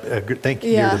that up? Thank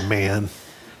you, Yeah. You're the man.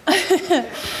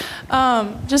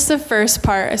 Just the first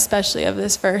part, especially of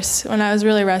this verse, when I was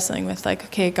really wrestling with, like,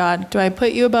 okay, God, do I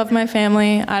put you above my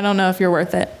family? I don't know if you're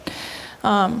worth it.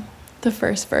 The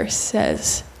first verse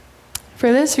says,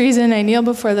 "For this reason I kneel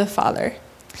before the Father,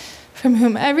 from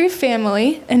whom every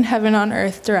family in heaven on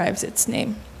earth derives its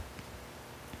name."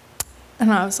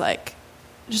 And I was like,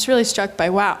 just really struck by,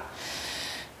 wow,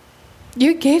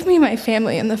 you gave me my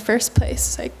family in the first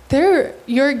place. Like, they're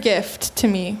your gift to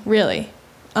me, really.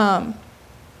 The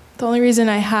only reason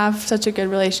I have such a good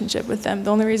relationship with them, the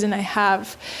only reason I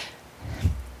have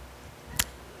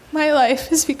my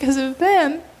life is because of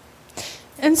them.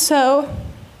 And so,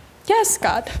 yes,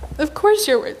 God, of course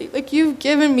you're worthy. Like, you've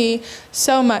given me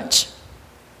so much.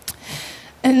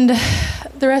 And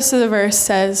the rest of the verse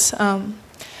says,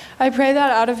 "I pray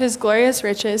that out of his glorious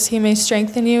riches he may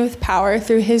strengthen you with power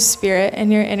through his Spirit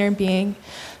in your inner being,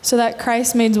 so that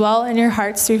Christ may dwell in your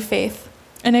hearts through faith.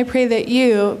 And I pray that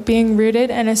you, being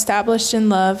rooted and established in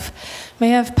love, may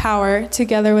have power,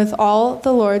 together with all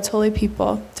the Lord's holy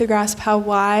people, to grasp how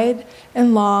wide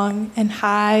and long and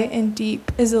high and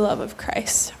deep is the love of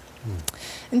Christ.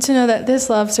 And to know that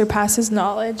this love surpasses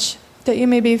knowledge, that you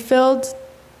may be filled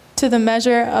to the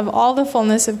measure of all the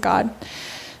fullness of God.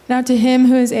 Now to him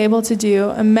who is able to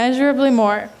do immeasurably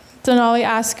more than all we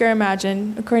ask or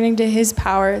imagine, according to his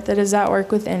power that is at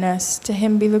work within us, to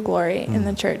him be the glory in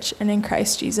the church and in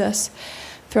Christ Jesus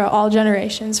throughout all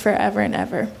generations, forever and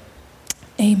ever.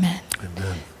 Amen."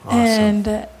 Amen. Awesome.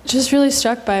 And just really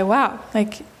struck by, wow,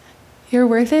 like, you're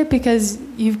worth it because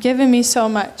you've given me so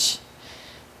much.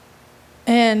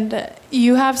 And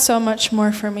you have so much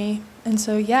more for me. And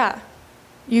so, yeah,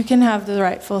 you can have the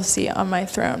rightful seat on my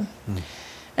throne.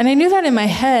 And I knew that in my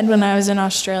head when I was in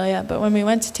Australia, but when we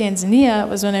went to Tanzania, it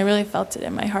was when I really felt it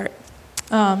in my heart.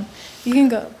 You can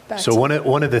go back. So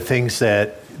one of the things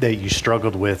that you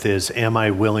struggled with is, am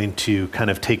I willing to kind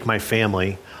of take my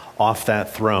family off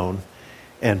that throne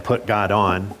and put God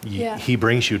on? Yeah. He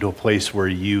brings you to a place where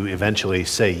you eventually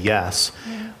say yes,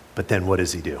 but then what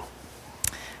does he do?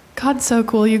 God's so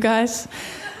cool, you guys.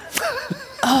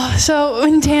 So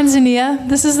in Tanzania,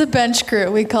 this is the bench crew,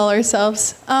 we call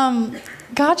ourselves.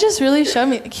 God just really showed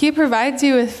me, he provides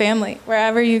you with family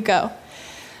wherever you go.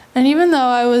 And even though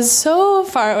I was so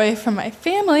far away from my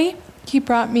family, he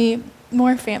brought me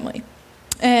more family.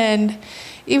 And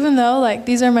even though, like,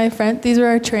 these are my friends, these were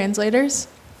our translators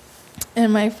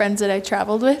and my friends that I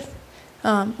traveled with,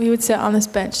 we would sit on this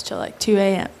bench till like 2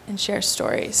 a.m. and share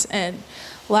stories and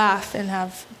laugh and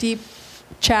have deep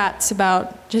chats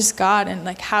about just God and,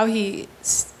 like, how he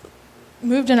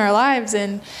moved in our lives.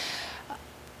 And,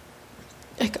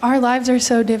 like, our lives are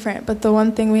so different, but the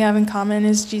one thing we have in common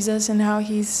is Jesus and how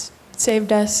he's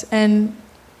saved us. And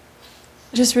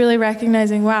just really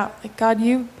recognizing, wow, like, God,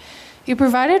 you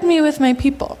provided me with my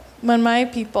people when my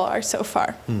people are so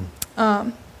far.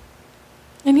 And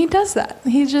he does that.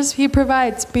 He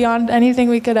provides beyond anything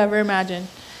we could ever imagine.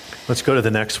 Let's go to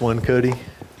the next one, Cody.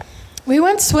 We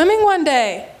went swimming one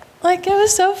day. Like, it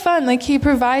was so fun. Like, he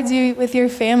provides you with your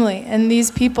family and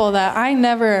these people that I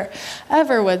never,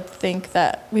 ever would think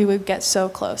that we would get so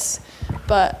close.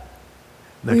 But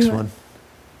Next one.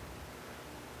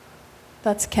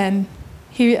 That's Ken.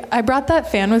 I brought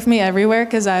that fan with me everywhere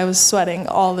because I was sweating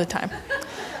all the time.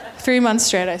 3 months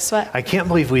straight, I sweat. I can't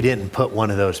believe we didn't put one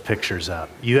of those pictures up.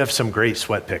 You have some great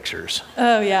sweat pictures.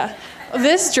 Oh, yeah.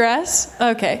 This dress,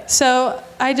 okay. So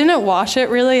I didn't wash it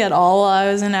really at all while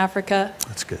I was in Africa.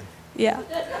 That's good. Yeah.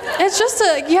 It's just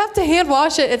you have to hand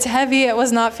wash it. It's heavy. I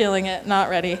was not feeling it, not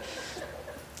ready.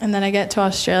 And then I get to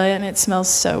Australia and it smells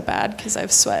so bad because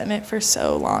I've sweat in it for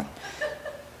so long.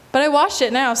 But I washed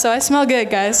it now, so I smell good,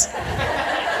 guys.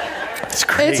 That's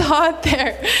great. It's hot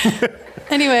there.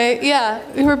 Anyway, yeah,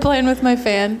 we were playing with my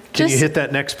fan. Can you hit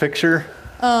that next picture?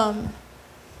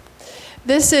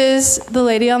 This is the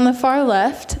lady on the far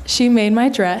left. She made my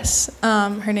dress.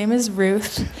 Her name is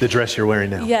Ruth. The dress you're wearing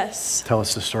now. Yes. Tell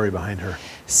us the story behind her.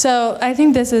 So I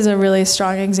think this is a really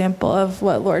strong example of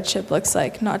what lordship looks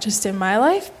like, not just in my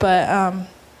life, but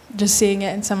just seeing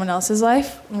it in someone else's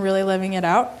life and really living it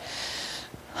out.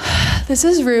 This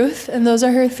is Ruth, and those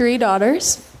are her 3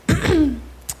 daughters.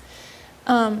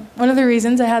 One of the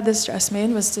reasons I had this dress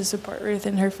made was to support Ruth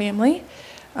and her family.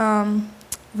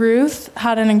 Ruth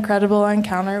had an incredible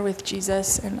encounter with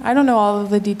Jesus, and I don't know all of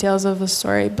the details of the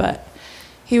story, but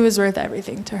he was worth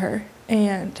everything to her.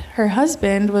 And her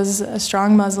husband was a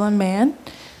strong Muslim man,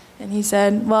 and he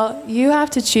said, well, you have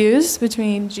to choose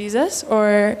between Jesus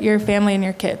or your family and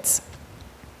your kids.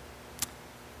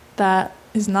 That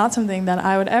is not something that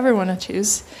I would ever want to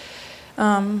choose.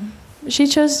 She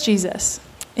chose Jesus.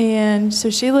 And so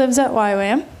she lives at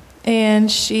YWAM,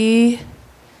 and she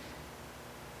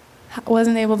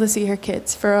wasn't able to see her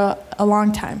kids for a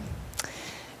long time.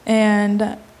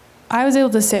 And I was able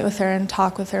to sit with her and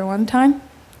talk with her one time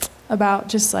about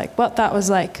just like what that was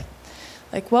like.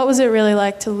 Like, what was it really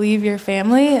like to leave your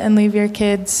family and leave your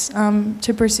kids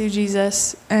to pursue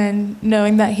Jesus and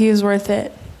knowing that he was worth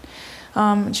it?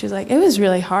 And she was like, it was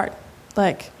really hard.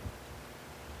 Like,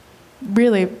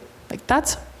 really, like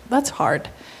that's hard.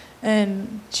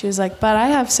 And she was like, but I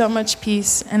have so much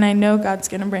peace, and I know God's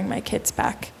going to bring my kids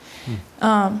back.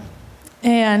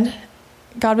 And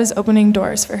God was opening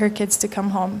doors for her kids to come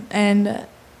home. And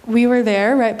we were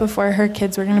there right before her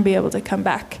kids were going to be able to come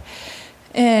back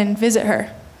and visit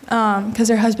her, because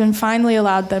her husband finally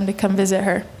allowed them to come visit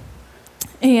her.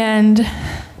 And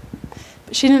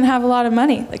she didn't have a lot of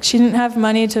money. Like, she didn't have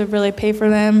money to really pay for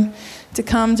them to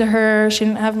come to her. She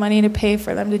didn't have money to pay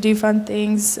for them to do fun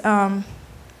things.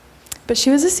 But she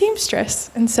was a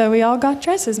seamstress, and so we all got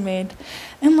dresses made.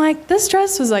 And like, this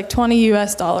dress was like $20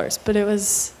 US, but it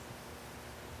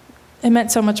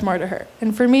meant so much more to her.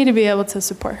 And for me to be able to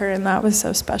support her, and that was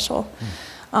so special.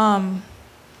 And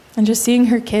just seeing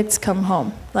her kids come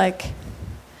home, like,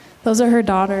 those are her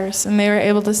daughters, and they were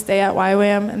able to stay at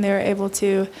YWAM, and they were able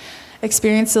to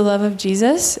experience the love of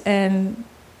Jesus and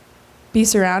be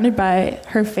surrounded by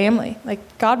her family. Like,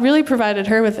 God really provided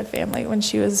her with a family when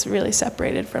she was really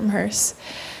separated from hers.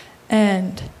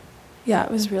 And yeah, it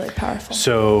was really powerful.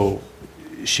 So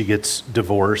she gets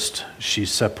divorced, she's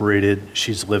separated,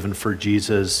 she's living for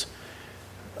Jesus,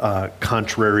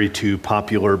 contrary to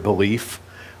popular belief.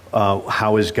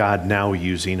 How is God now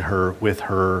using her with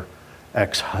her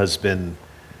ex-husband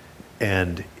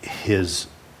and his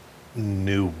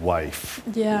new wife?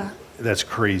 Yeah. That's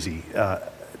crazy.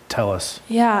 Tell us.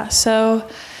 Yeah, so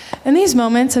in these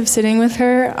moments of sitting with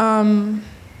her,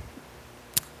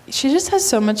 she just has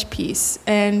so much peace.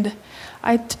 And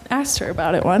I asked her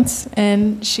about it once,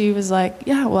 and she was like,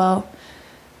 yeah, well,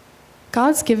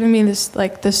 God's given me this,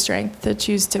 like, the strength to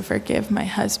choose to forgive my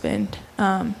husband.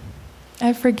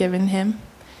 I've forgiven him.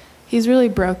 He's really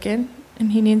broken,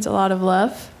 and he needs a lot of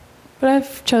love, but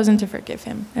I've chosen to forgive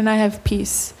him, and I have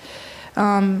peace.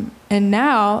 And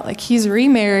now, like, he's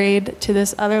remarried to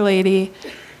this other lady,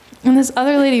 and this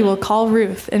other lady will call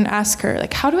Ruth and ask her,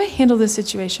 like, how do I handle this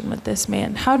situation with this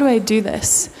man? How do I do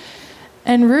this?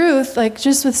 And Ruth, like,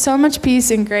 just with so much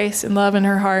peace and grace and love in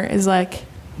her heart, is like,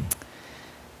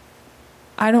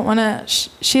 I don't want to,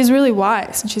 she's really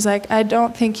wise. And she's like, I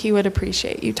don't think he would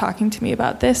appreciate you talking to me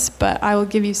about this, but I will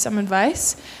give you some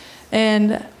advice.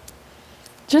 And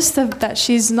just that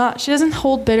she doesn't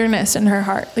hold bitterness in her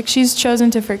heart. Like, she's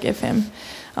chosen to forgive him.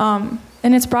 And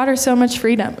it's brought her so much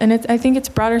freedom. And I think it's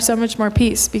brought her so much more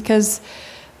peace, because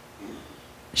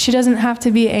she doesn't have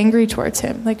to be angry towards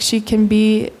him. Like, she can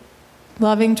be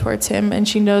loving towards him, and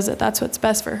she knows that that's what's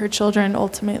best for her children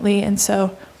ultimately. And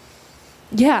so,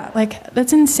 yeah, like,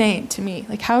 that's insane to me.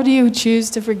 Like, how do you choose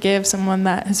to forgive someone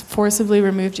that has forcibly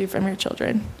removed you from your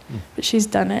children? But she's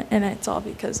done it, and it's all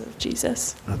because of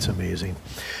Jesus. That's amazing.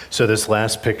 So this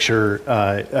last picture,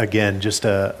 again, just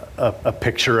a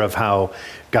picture of how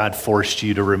God forced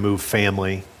you to remove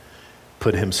family,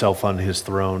 put himself on his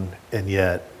throne, and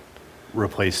yet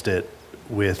replaced it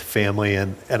with family.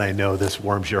 And I know this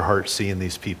warms your heart seeing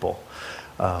these people,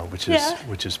 which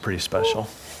is pretty special.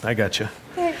 I got you.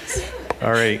 Thanks.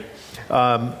 All right.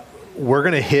 We're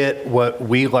going to hit what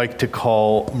we like to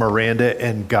call Miranda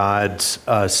and God's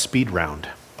speed round.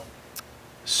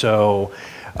 So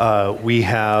we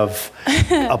have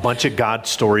a bunch of God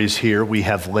stories here. We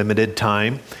have limited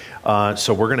time.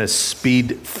 So we're going to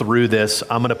speed through this.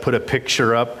 I'm going to put a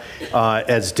picture up.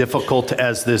 As difficult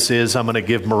as this is, I'm going to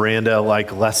give Miranda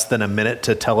like less than a minute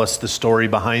to tell us the story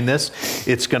behind this.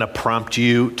 It's going to prompt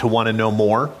you to want to know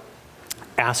more.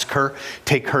 Ask her,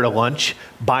 take her to lunch,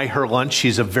 buy her lunch.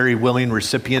 She's a very willing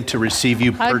recipient to receive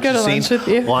you I'd go to lunch with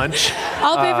you. Lunch.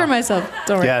 I'll pay for myself.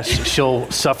 Don't worry. Yes, she'll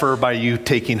suffer by you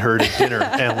taking her to dinner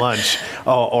and lunch,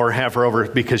 or have her over,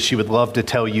 because she would love to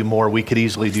tell you more. We could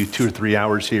easily do 2 or 3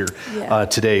 hours here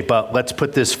today. But let's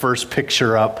put this first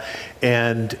picture up.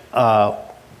 And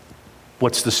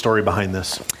what's the story behind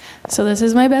this? So this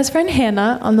is my best friend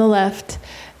Hannah on the left,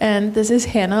 and this is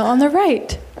Hannah on the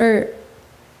right. Or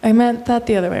I meant that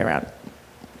the other way around.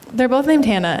 they're both named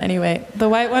Hannah anyway. The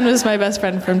white one was my best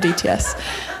friend from DTS.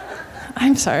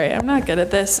 I'm sorry, I'm not good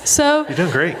at this. So You're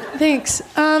doing great. Thanks.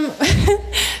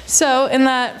 So in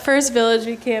that first village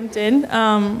we camped in,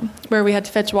 where we had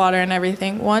to fetch water and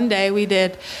everything, one day we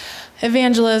did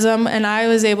evangelism, and I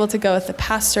was able to go with the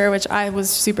pastor, which I was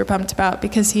super pumped about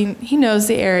because he knows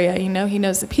the area, he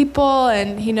knows the people,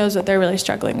 and he knows what they're really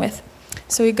struggling with.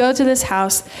 So we go to this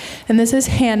house, and this is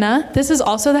Hannah. This is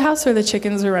also the house where the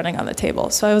chickens were running on the table.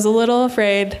 So I was a little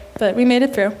afraid, but we made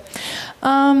it through.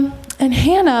 And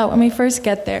Hannah, when we first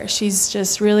get there, she's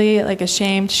just really like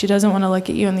ashamed. She doesn't want to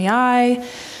look at you in the eye.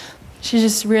 She's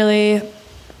just really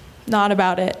not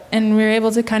about it. And we were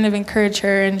able to kind of encourage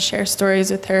her and share stories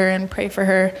with her and pray for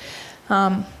her.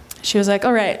 She was like,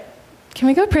 all right, can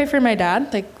we go pray for my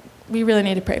dad? Like, we really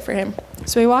need to pray for him.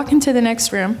 So we walk into the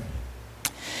next room,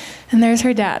 and there's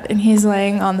her dad, and he's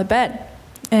laying on the bed.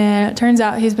 And it turns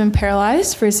out he's been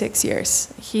paralyzed for 6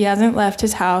 years. He hasn't left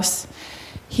his house.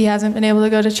 He hasn't been able to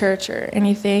go to church or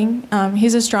anything.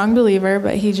 He's a strong believer,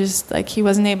 but he just, he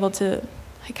wasn't able to,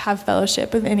 have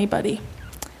fellowship with anybody.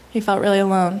 He felt really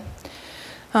alone.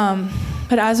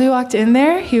 But as we walked in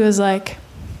there, he was like,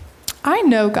 I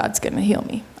know God's going to heal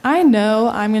me. I know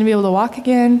I'm going to be able to walk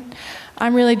again.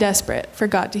 I'm really desperate for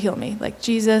God to heal me.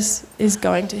 Jesus is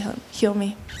going to heal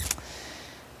me.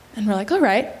 And we're like, all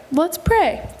right, let's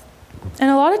pray. And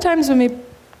a lot of times when we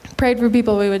prayed for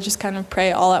people, we would just kind of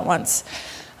pray all at once.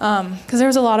 Because there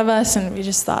was a lot of us, and we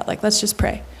just thought, let's just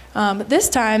pray. But this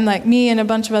time, me and a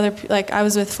bunch of other, I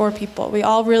was with 4 people. We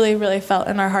all really, really felt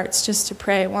in our hearts just to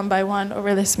pray one by one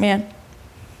over this man.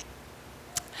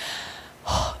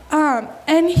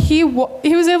 And he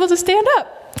was able to stand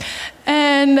up.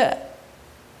 And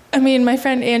my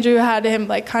friend Andrew had him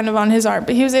kind of on his arm,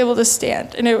 but he was able to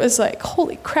stand. And it was like,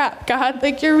 holy crap, God,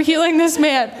 you're healing this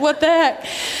man. What the heck?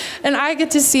 And I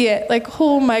get to see it,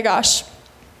 oh my gosh.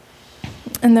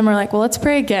 And then we're like, well, let's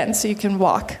pray again so you can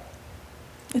walk.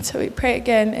 And so we pray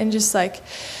again, and just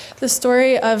the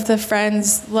story of the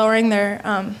friends lowering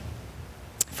their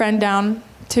friend down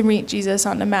to meet Jesus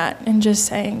on the mat and just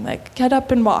saying, get up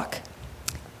and walk.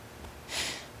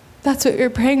 That's what we were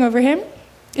praying over him.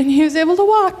 And he was able to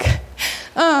walk.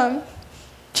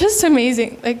 Just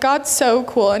amazing. God's so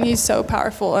cool, and he's so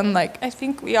powerful. And I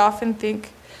think we often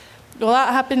think, well, that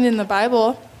happened in the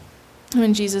Bible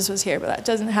when Jesus was here, but that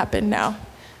doesn't happen now.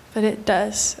 But it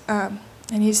does.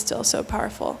 And he's still so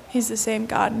powerful. He's the same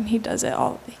God, and he does it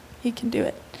all. He can do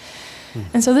it.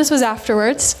 And so this was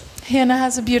afterwards. Hannah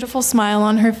has a beautiful smile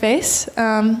on her face.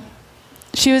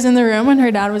 She was in the room when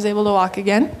her dad was able to walk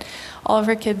again. All of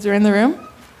her kids were in the room.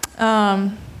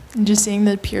 And just seeing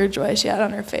the pure joy she had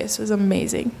on her face was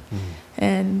amazing.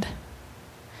 And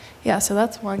yeah, so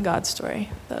that's one God story.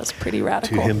 That was pretty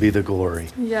radical. To him be the glory.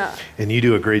 Yeah. And you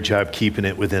do a great job keeping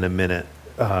it within a minute.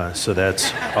 So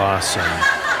that's awesome.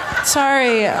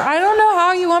 Sorry, I don't know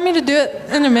how you want me to do it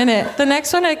in a minute. The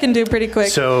next one I can do pretty quick.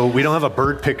 So we don't have a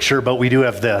bird picture, but we do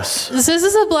have this. This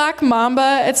is a black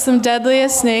mamba. It's the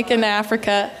deadliest snake in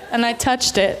Africa, and I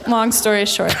touched it, long story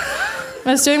short.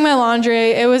 I was doing my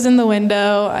laundry. It was in the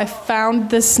window. I found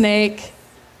the snake.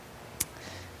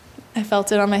 I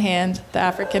felt it on my hand. The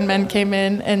African men came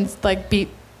in and beat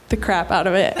the crap out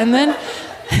of it. And then...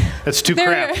 That's too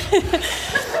crap.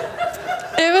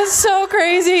 It was so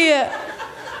crazy.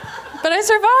 But I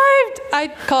survived.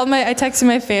 I texted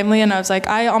my family, and I was like,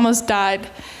 I almost died.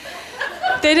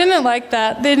 They didn't like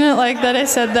that. They didn't like that I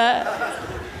said that.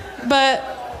 But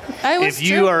I was If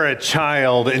you are a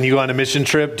child and you go on a mission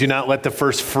trip, do not let the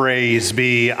first phrase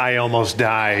be, I almost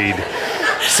died.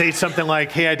 Say something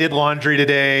like, hey, I did laundry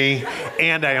today,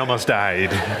 and I almost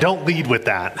died. Don't lead with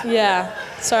that. Yeah,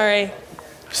 sorry.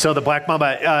 So the Black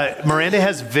Mamba, Miranda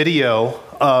has video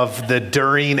of the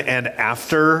during and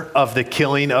after of the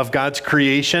killing of God's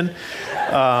creation.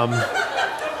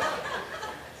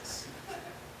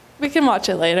 We can watch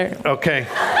it later. Okay.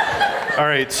 All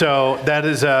right, so that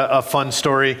is a fun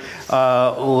story.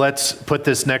 Let's put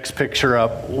this next picture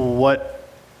up. What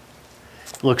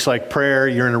looks like prayer?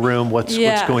 You're in a room. What's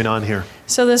going on here?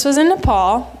 So this was in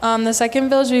Nepal. The second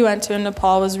village we went to in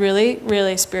Nepal was really,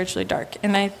 really spiritually dark.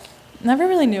 And I never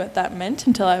really knew what that meant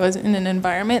until I was in an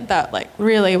environment that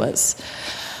really was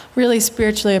really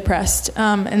spiritually oppressed.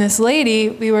 And this lady,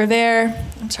 we were there.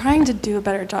 I'm trying to do a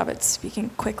better job at speaking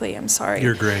quickly. I'm sorry.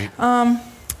 You're great.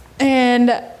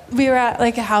 And we were at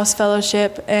a house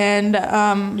fellowship, and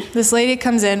this lady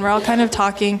comes in. We're all kind of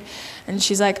talking, and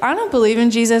she's like, I don't believe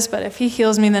in Jesus, but if he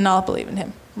heals me, then I'll believe in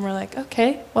him. And we're like,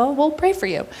 okay, well, we'll pray for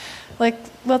you.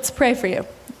 Let's pray for you.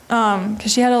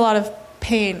 Because she had a lot of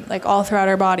pain, all throughout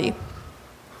her body.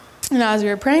 And as we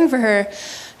were praying for her,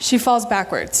 she falls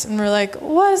backwards. And we're like,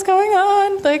 what is going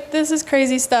on? Like, this is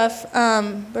crazy stuff.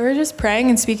 But we're just praying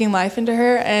and speaking life into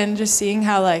her and just seeing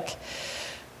how, like,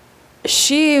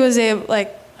 she was able,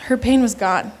 like, her pain was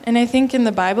gone. And I think in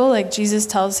the Bible, like, Jesus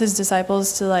tells his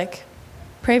disciples to, like,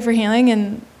 pray for healing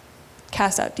and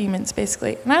cast out demons,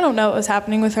 basically. And I don't know what was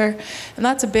happening with her. And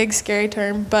that's a big, scary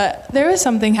term. But there was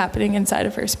something happening inside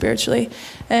of her spiritually.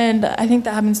 And I think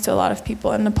that happens to a lot of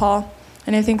people in Nepal.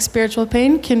 And I think spiritual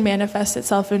pain can manifest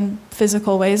itself in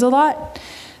physical ways a lot.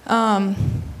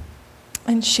 And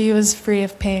she was free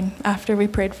of pain after we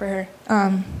prayed for her.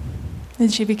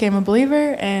 And she became a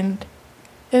believer, and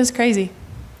it was crazy.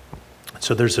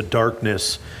 So there's a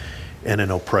darkness and an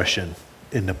oppression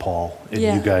in Nepal, and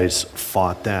Yeah. you guys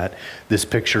fought that. This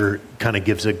picture kind of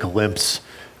gives a glimpse.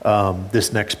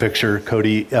 This next picture,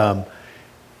 Cody,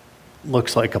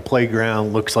 looks like a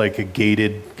playground, looks like a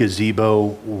gated gazebo.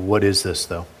 What is this,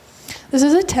 though? This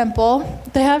is a temple.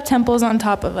 They have temples on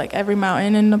top of, like, every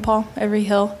mountain in Nepal, every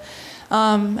hill.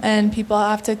 And people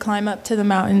have to climb up to the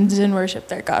mountains and worship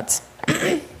their gods.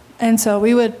 And so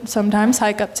we would sometimes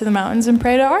hike up to the mountains and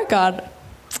pray to our God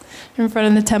in front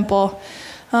of the temple.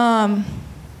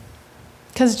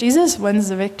 Because Jesus wins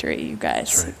the victory, you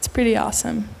guys. That's right. It's pretty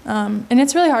awesome. And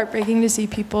it's really heartbreaking to see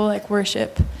people, like,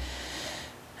 worship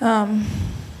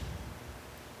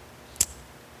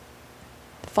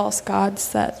false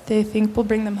gods that they think will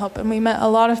bring them hope. And we met a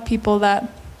lot of people that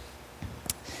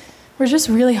were just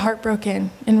really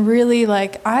heartbroken and really,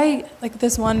 like,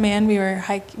 this one man,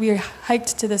 we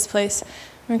hiked to this place.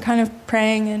 We were kind of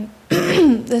praying, and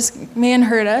this man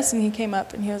heard us, and he came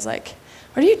up and he was like,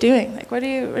 what are you doing? Like, what are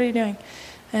you doing?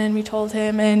 And we told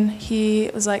him, and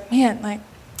he was like, man, like,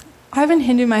 I've been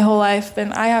Hindu my whole life,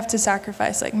 and I have to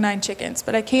sacrifice, like, 9 chickens,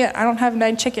 but I don't have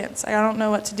 9 chickens. I don't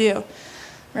know what to do.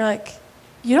 We're like,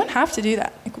 you don't have to do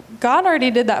that. Like, God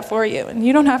already did that for you, and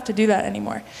you don't have to do that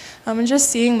anymore. And just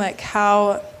seeing, like,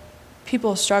 how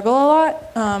people struggle a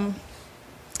lot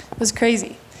was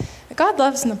crazy. God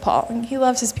loves Nepal, and he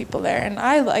loves his people there, and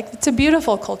it's a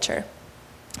beautiful culture,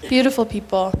 beautiful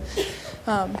people.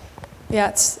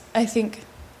 I think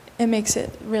it makes it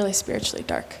really spiritually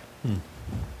dark.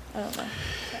 I don't know.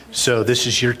 So this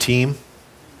is your team?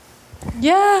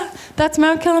 Yeah, that's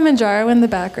Mount Kilimanjaro in the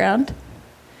background,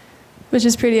 which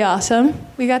is pretty awesome.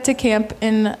 We got to camp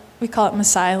in, we call it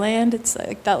Maasai Land. It's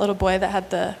like that little boy that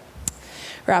had the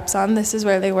wraps on. This is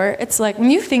where they were. It's like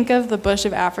when you think of the bush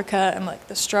of Africa and, like,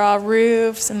 the straw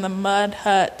roofs and the mud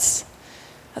huts,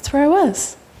 that's where I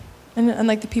was. And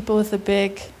like the people with the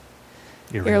big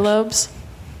earlobes.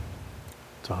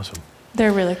 It's awesome.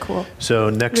 They're really cool. So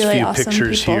next Really few awesome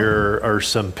pictures people. here are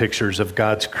some pictures of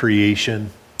God's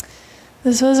creation.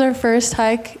 This was our first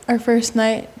hike, our first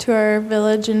night to our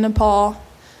village in Nepal.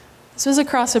 This was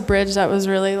across a bridge that was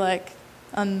really, like,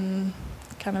 kind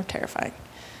of terrifying.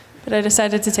 But I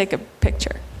decided to take a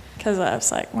picture because I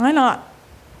was like, why not?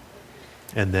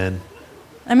 And then?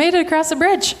 I made it across the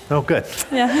bridge. Oh, good.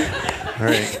 Yeah. All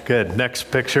right, good.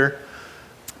 Next picture.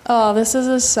 Oh, this is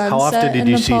a sunset. How often did in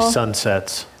you Nepal. see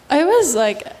sunsets? I was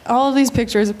like, all of these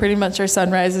pictures pretty much are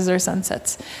sunrises or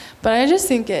sunsets. But I just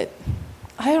think I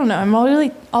don't know, I'm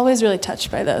always really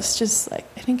touched by this. Just like,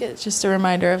 I think it's just a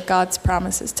reminder of God's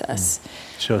promises to us.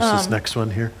 Show us this next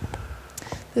one here.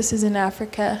 This is in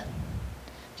Africa.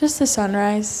 Just the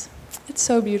sunrise. It's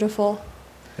so beautiful.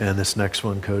 And this next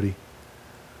one, Cody.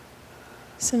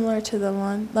 Similar to the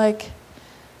one, like,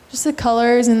 just the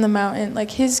colors in the mountain.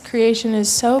 Like, his creation is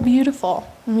so beautiful.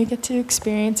 And we get to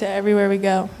experience it everywhere we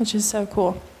go, which is so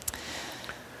cool.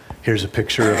 Here's a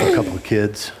picture of a couple of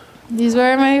kids. These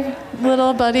were my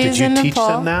little buddies in Did you Nepal.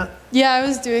 teach them that? Yeah, I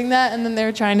was doing that, and then they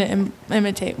were trying to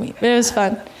imitate me. But it was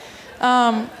fun.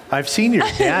 I've seen your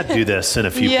dad do this in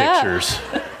a few pictures.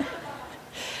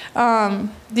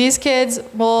 These kids,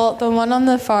 well, the one on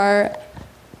the far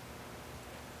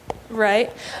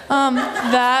right,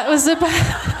 that was the...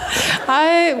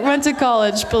 I went to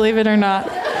college, believe it or not.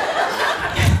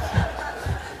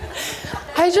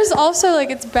 I just also, like,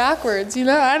 it's backwards, you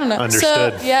know? I don't know.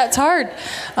 Understood. So, yeah, it's hard.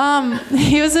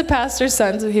 He was the pastor's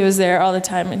son, so he was there all the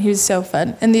time, and he was so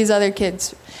fun. And these other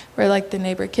kids were, like, the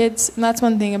neighbor kids. And that's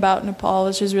one thing about Nepal,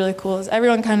 which is really cool, is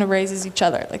everyone kind of raises each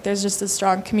other. Like, there's just a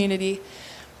strong community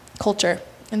culture.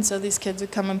 And so these kids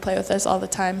would come and play with us all the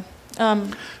time.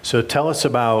 So tell us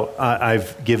about,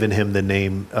 I've given him the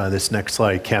name, this next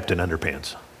slide, Captain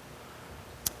Underpants.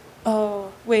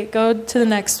 Oh, wait, go to the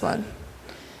next one.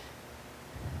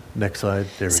 Next slide.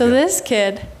 There we So go. this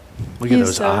kid, Look at he's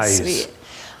those so eyes. sweet.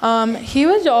 He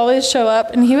would always show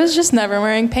up, and he was just never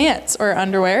wearing pants or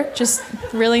underwear, just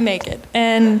really naked.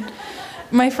 And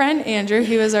my friend Andrew,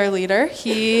 he was our leader,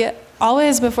 he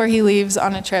always, before he leaves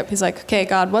on a trip, he's like, okay,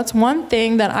 God, what's one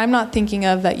thing that I'm not thinking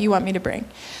of that you want me to bring?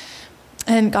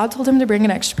 And God told him to bring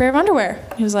an extra pair of underwear.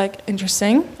 He was like,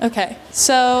 interesting. Okay.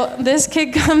 So this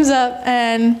kid comes up,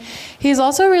 and he's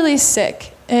also really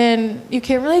sick. And you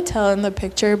can't really tell in the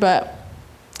picture, but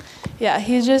yeah,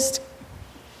 it's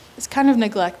kind of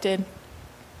neglected.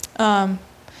 And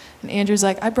Andrew's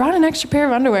like, I brought an extra pair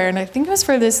of underwear, and I think it was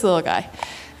for this little guy.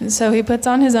 And so he puts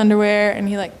on his underwear, and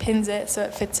he like pins it so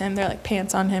it fits him. They're like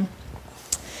pants on him.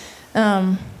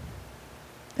 And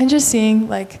just seeing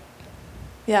like,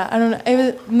 yeah, I don't know.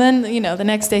 And then, the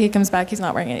next day he comes back, he's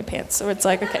not wearing any pants. So it's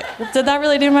like, okay, did that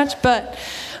really do much? But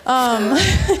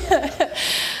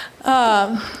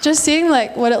just seeing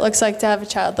like what it looks like to have a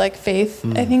childlike faith,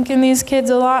 I think in these kids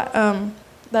a lot.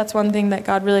 That's one thing that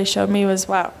God really showed me was,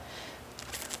 wow,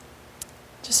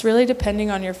 just really depending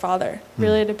on your Father,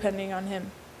 really depending on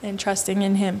him and trusting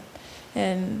in him.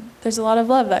 And there's a lot of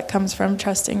love that comes from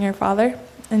trusting your Father.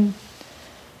 And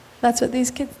that's what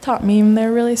these kids taught me, and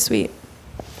they're really sweet.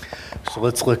 So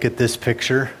let's look at this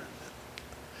picture.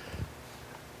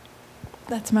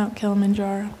 That's Mount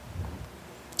Kilimanjaro.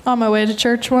 On my way to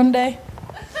church one day.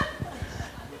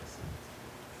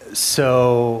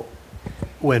 So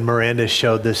when Miranda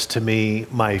showed this to me,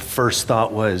 my first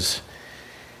thought was,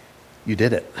 you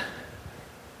did it.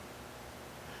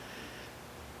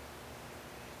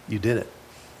 You did it.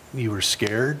 You were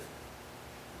scared.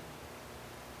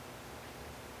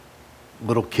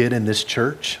 Little kid in this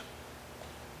church,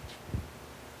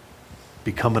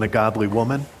 becoming a godly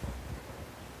woman,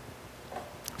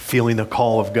 feeling the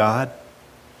call of God,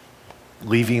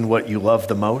 leaving what you love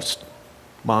the most,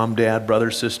 mom, dad,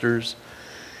 brothers, sisters,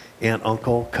 aunt,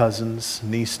 uncle, cousins,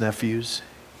 niece, nephews.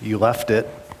 You left it,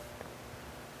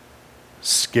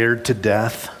 scared to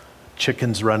death,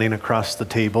 chickens running across the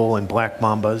table and black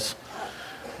mambas,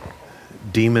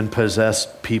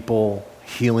 demon-possessed people,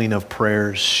 healing of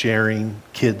prayers, sharing,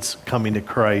 kids coming to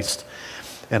Christ.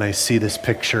 And I see this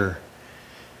picture,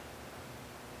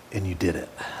 and you did it.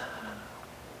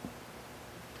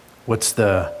 What's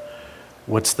the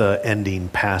ending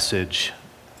passage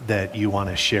that you want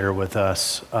to share with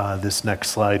us? This next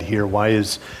slide here. Why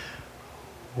does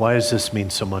this mean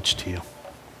so much to you?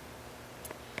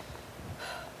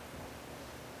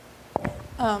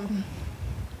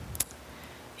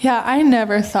 Yeah, I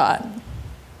never thought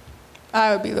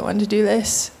I would be the one to do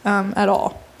this at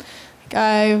all. Like,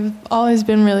 I've always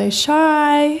been really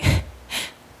shy.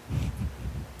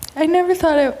 I never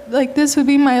thought this would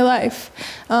be my life.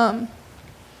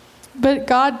 But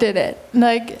God did it.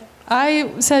 Like,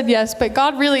 I said yes, but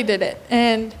God really did it.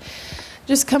 And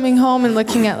just coming home and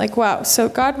looking at wow, so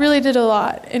God really did a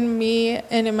lot in me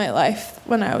and in my life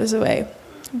when I was away.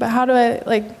 But how do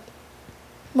I,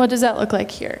 what does that look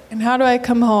like here? And how do I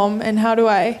come home, and how do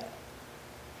I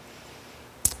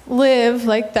live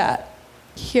like that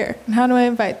here? And how do I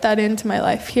invite that into my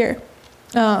life here?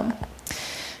 And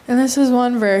this is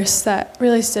one verse that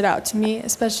really stood out to me,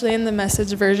 especially in the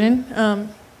Message version,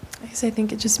 because I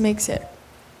think it just makes it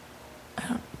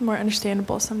more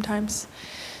understandable sometimes.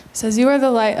 It says, "You are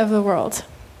the light of the world.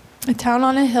 A town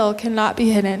on a hill cannot be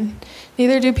hidden.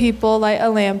 Neither do people light a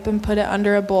lamp and put it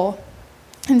under a bowl.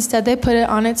 Instead, they put it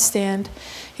on its stand,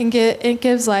 and it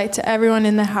gives light to everyone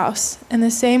in the house. In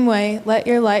the same way, let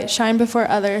your light shine before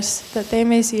others, that they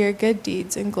may see your good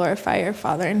deeds and glorify your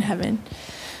Father in heaven."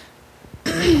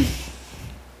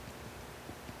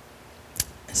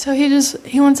 So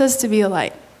he wants us to be a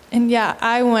light. And yeah,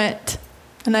 I went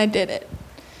and I did it.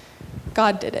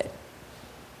 God did it.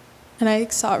 And I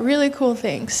saw really cool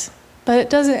things. But it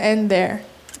doesn't end there.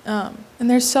 And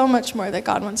there's so much more that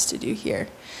God wants to do here,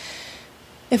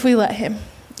 if we let him,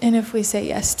 and if we say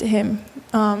yes to him.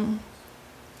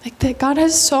 That God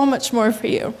has so much more for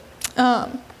you.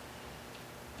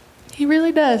 He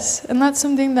really does. And that's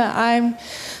something that I'm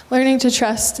learning to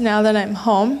trust now that I'm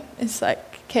home. It's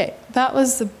okay, that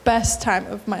was the best time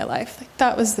of my life.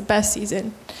 That was the best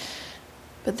season.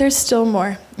 But there's still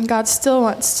more. And God still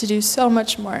wants to do so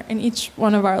much more in each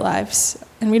one of our lives.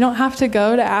 And we don't have to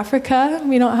go to Africa.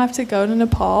 We don't have to go to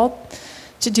Nepal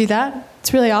to do that.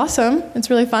 It's really awesome. It's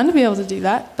really fun to be able to do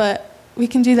that. But we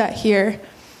can do that here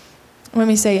when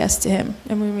we say yes to him.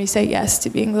 And when we say yes to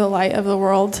being the light of the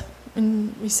world.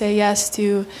 And we say yes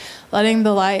to letting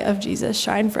the light of Jesus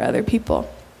shine for other people.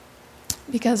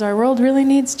 Because our world really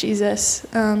needs Jesus.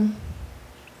 And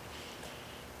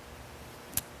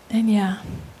yeah.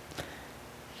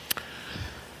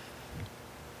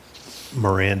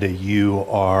 Miranda, you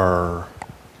are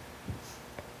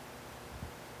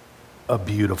a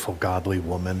beautiful, godly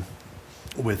woman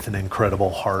with an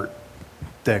incredible heart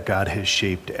that God has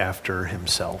shaped after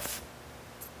himself.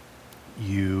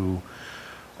 You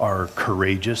are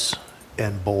courageous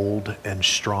and bold and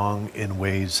strong in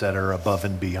ways that are above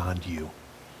and beyond you.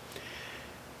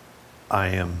 I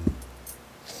am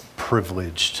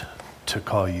privileged to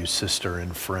call you sister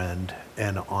and friend,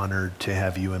 and honored to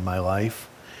have you in my life.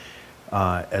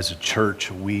 As a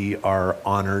church, we are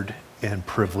honored and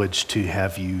privileged to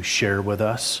have you share with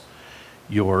us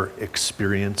your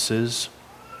experiences.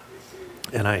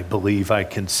 And I believe I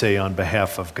can say on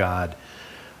behalf of God,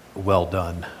 well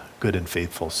done, good and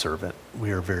faithful servant.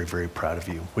 We are very, very proud of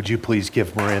you. Would you please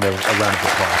give Miranda a round of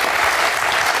applause?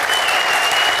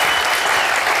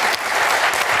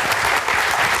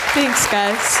 Thanks,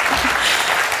 guys.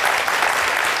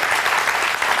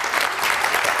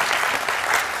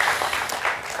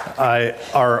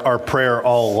 Our prayer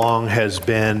all along has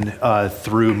been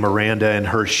through Miranda and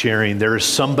her sharing. There is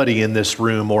somebody in this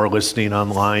room or listening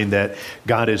online that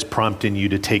God is prompting you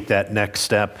to take that next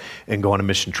step and go on a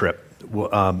mission trip.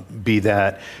 Be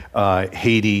that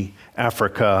Haiti,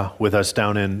 Africa, with us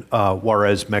down in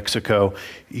Juarez, Mexico.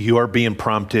 You are being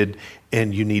prompted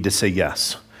and you need to say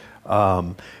yes.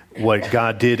 What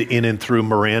God did in and through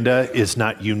Miranda is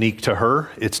not unique to her.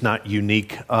 It's not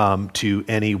unique to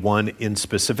anyone in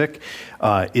specific.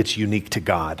 It's unique to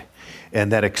God.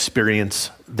 And that experience,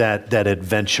 that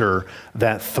adventure,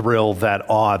 that thrill, that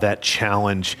awe, that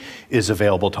challenge is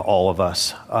available to all of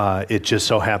us. It just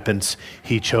so happens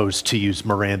he chose to use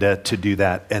Miranda to do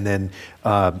that and then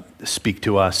speak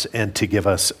to us and to give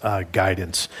us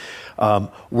guidance.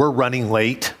 We're running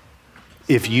late.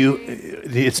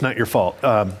 It's not your fault.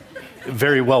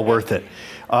 Very well worth it.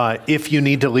 If you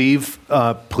need to leave,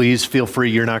 please feel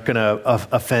free. You're not going to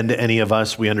offend any of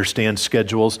us. We understand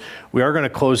schedules. We are going to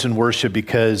close in worship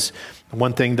because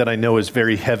one thing that I know is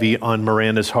very heavy on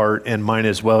Miranda's heart and mine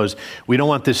as well is we don't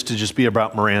want this to just be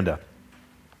about Miranda.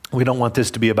 We don't want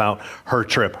this to be about her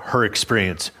trip, her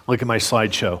experience. Look at my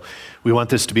slideshow. We want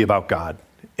this to be about God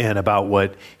and about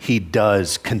what he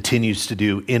does, continues to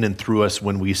do in and through us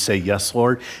when we say, yes,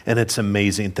 Lord. And it's an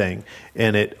amazing thing.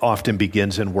 And it often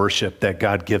begins in worship that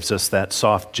God gives us that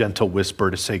soft, gentle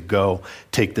whisper to say, go,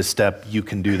 take the step. You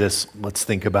can do this. Let's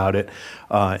think about it.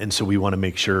 And so we want to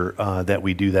make sure that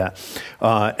we do that.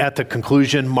 At the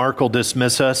conclusion, Mark will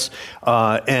dismiss us.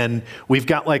 And we've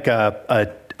got like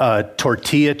a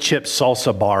tortilla chip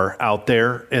salsa bar out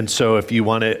there. And so if you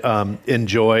want to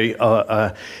enjoy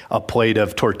a plate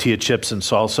of tortilla chips and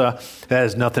salsa, that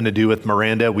has nothing to do with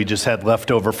Miranda. We just had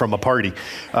leftover from a party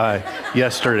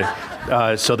yesterday.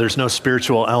 So there's no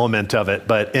spiritual element of it,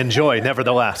 but enjoy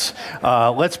nevertheless.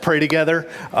 Let's pray together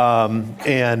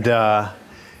and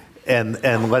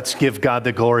let's give God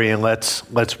the glory and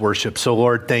let's worship. So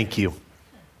Lord, thank you.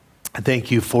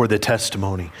 Thank you for the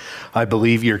testimony. I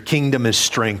believe your kingdom is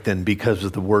strengthened because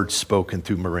of the words spoken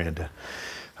through Miranda.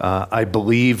 I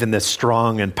believe in the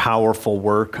strong and powerful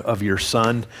work of your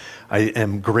Son. I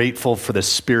am grateful for the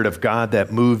Spirit of God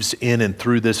that moves in and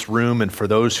through this room and for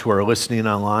those who are listening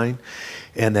online.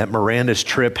 And that Miranda's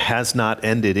trip has not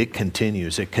ended. It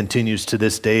continues. It continues to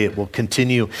this day. It will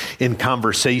continue in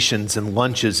conversations and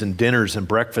lunches and dinners and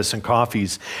breakfasts and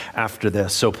coffees after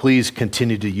this. So please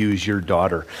continue to use your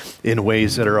daughter in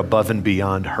ways that are above and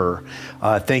beyond her.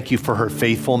 Thank you for her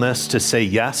faithfulness to say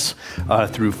yes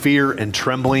through fear and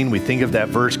trembling. We think of that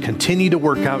verse, continue to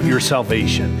work out your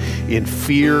salvation in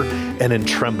fear and in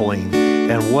trembling.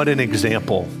 And what an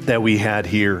example that we had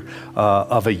here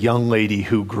of a young lady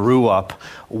who grew up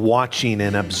watching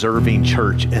and observing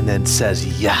church and then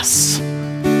says yes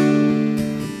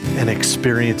and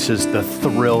experiences the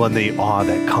thrill and the awe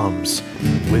that comes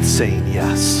with saying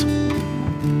yes.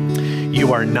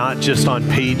 You are not just on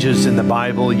pages in the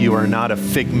Bible. You are not a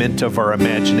figment of our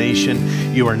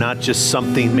imagination. You are not just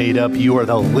something made up. You are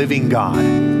the living God,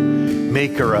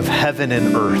 maker of heaven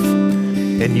and earth.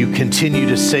 And you continue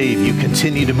to save, you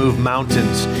continue to move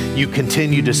mountains, you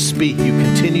continue to speak, you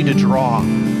continue to draw,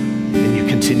 and you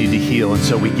continue to heal. And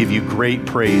so we give you great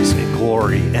praise and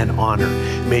glory and honor.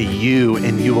 May you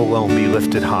and you alone be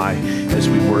lifted high as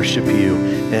we worship you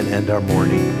and end our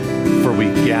morning. For we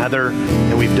gather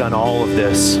and we've done all of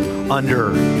this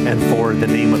under and for the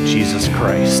name of Jesus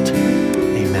Christ.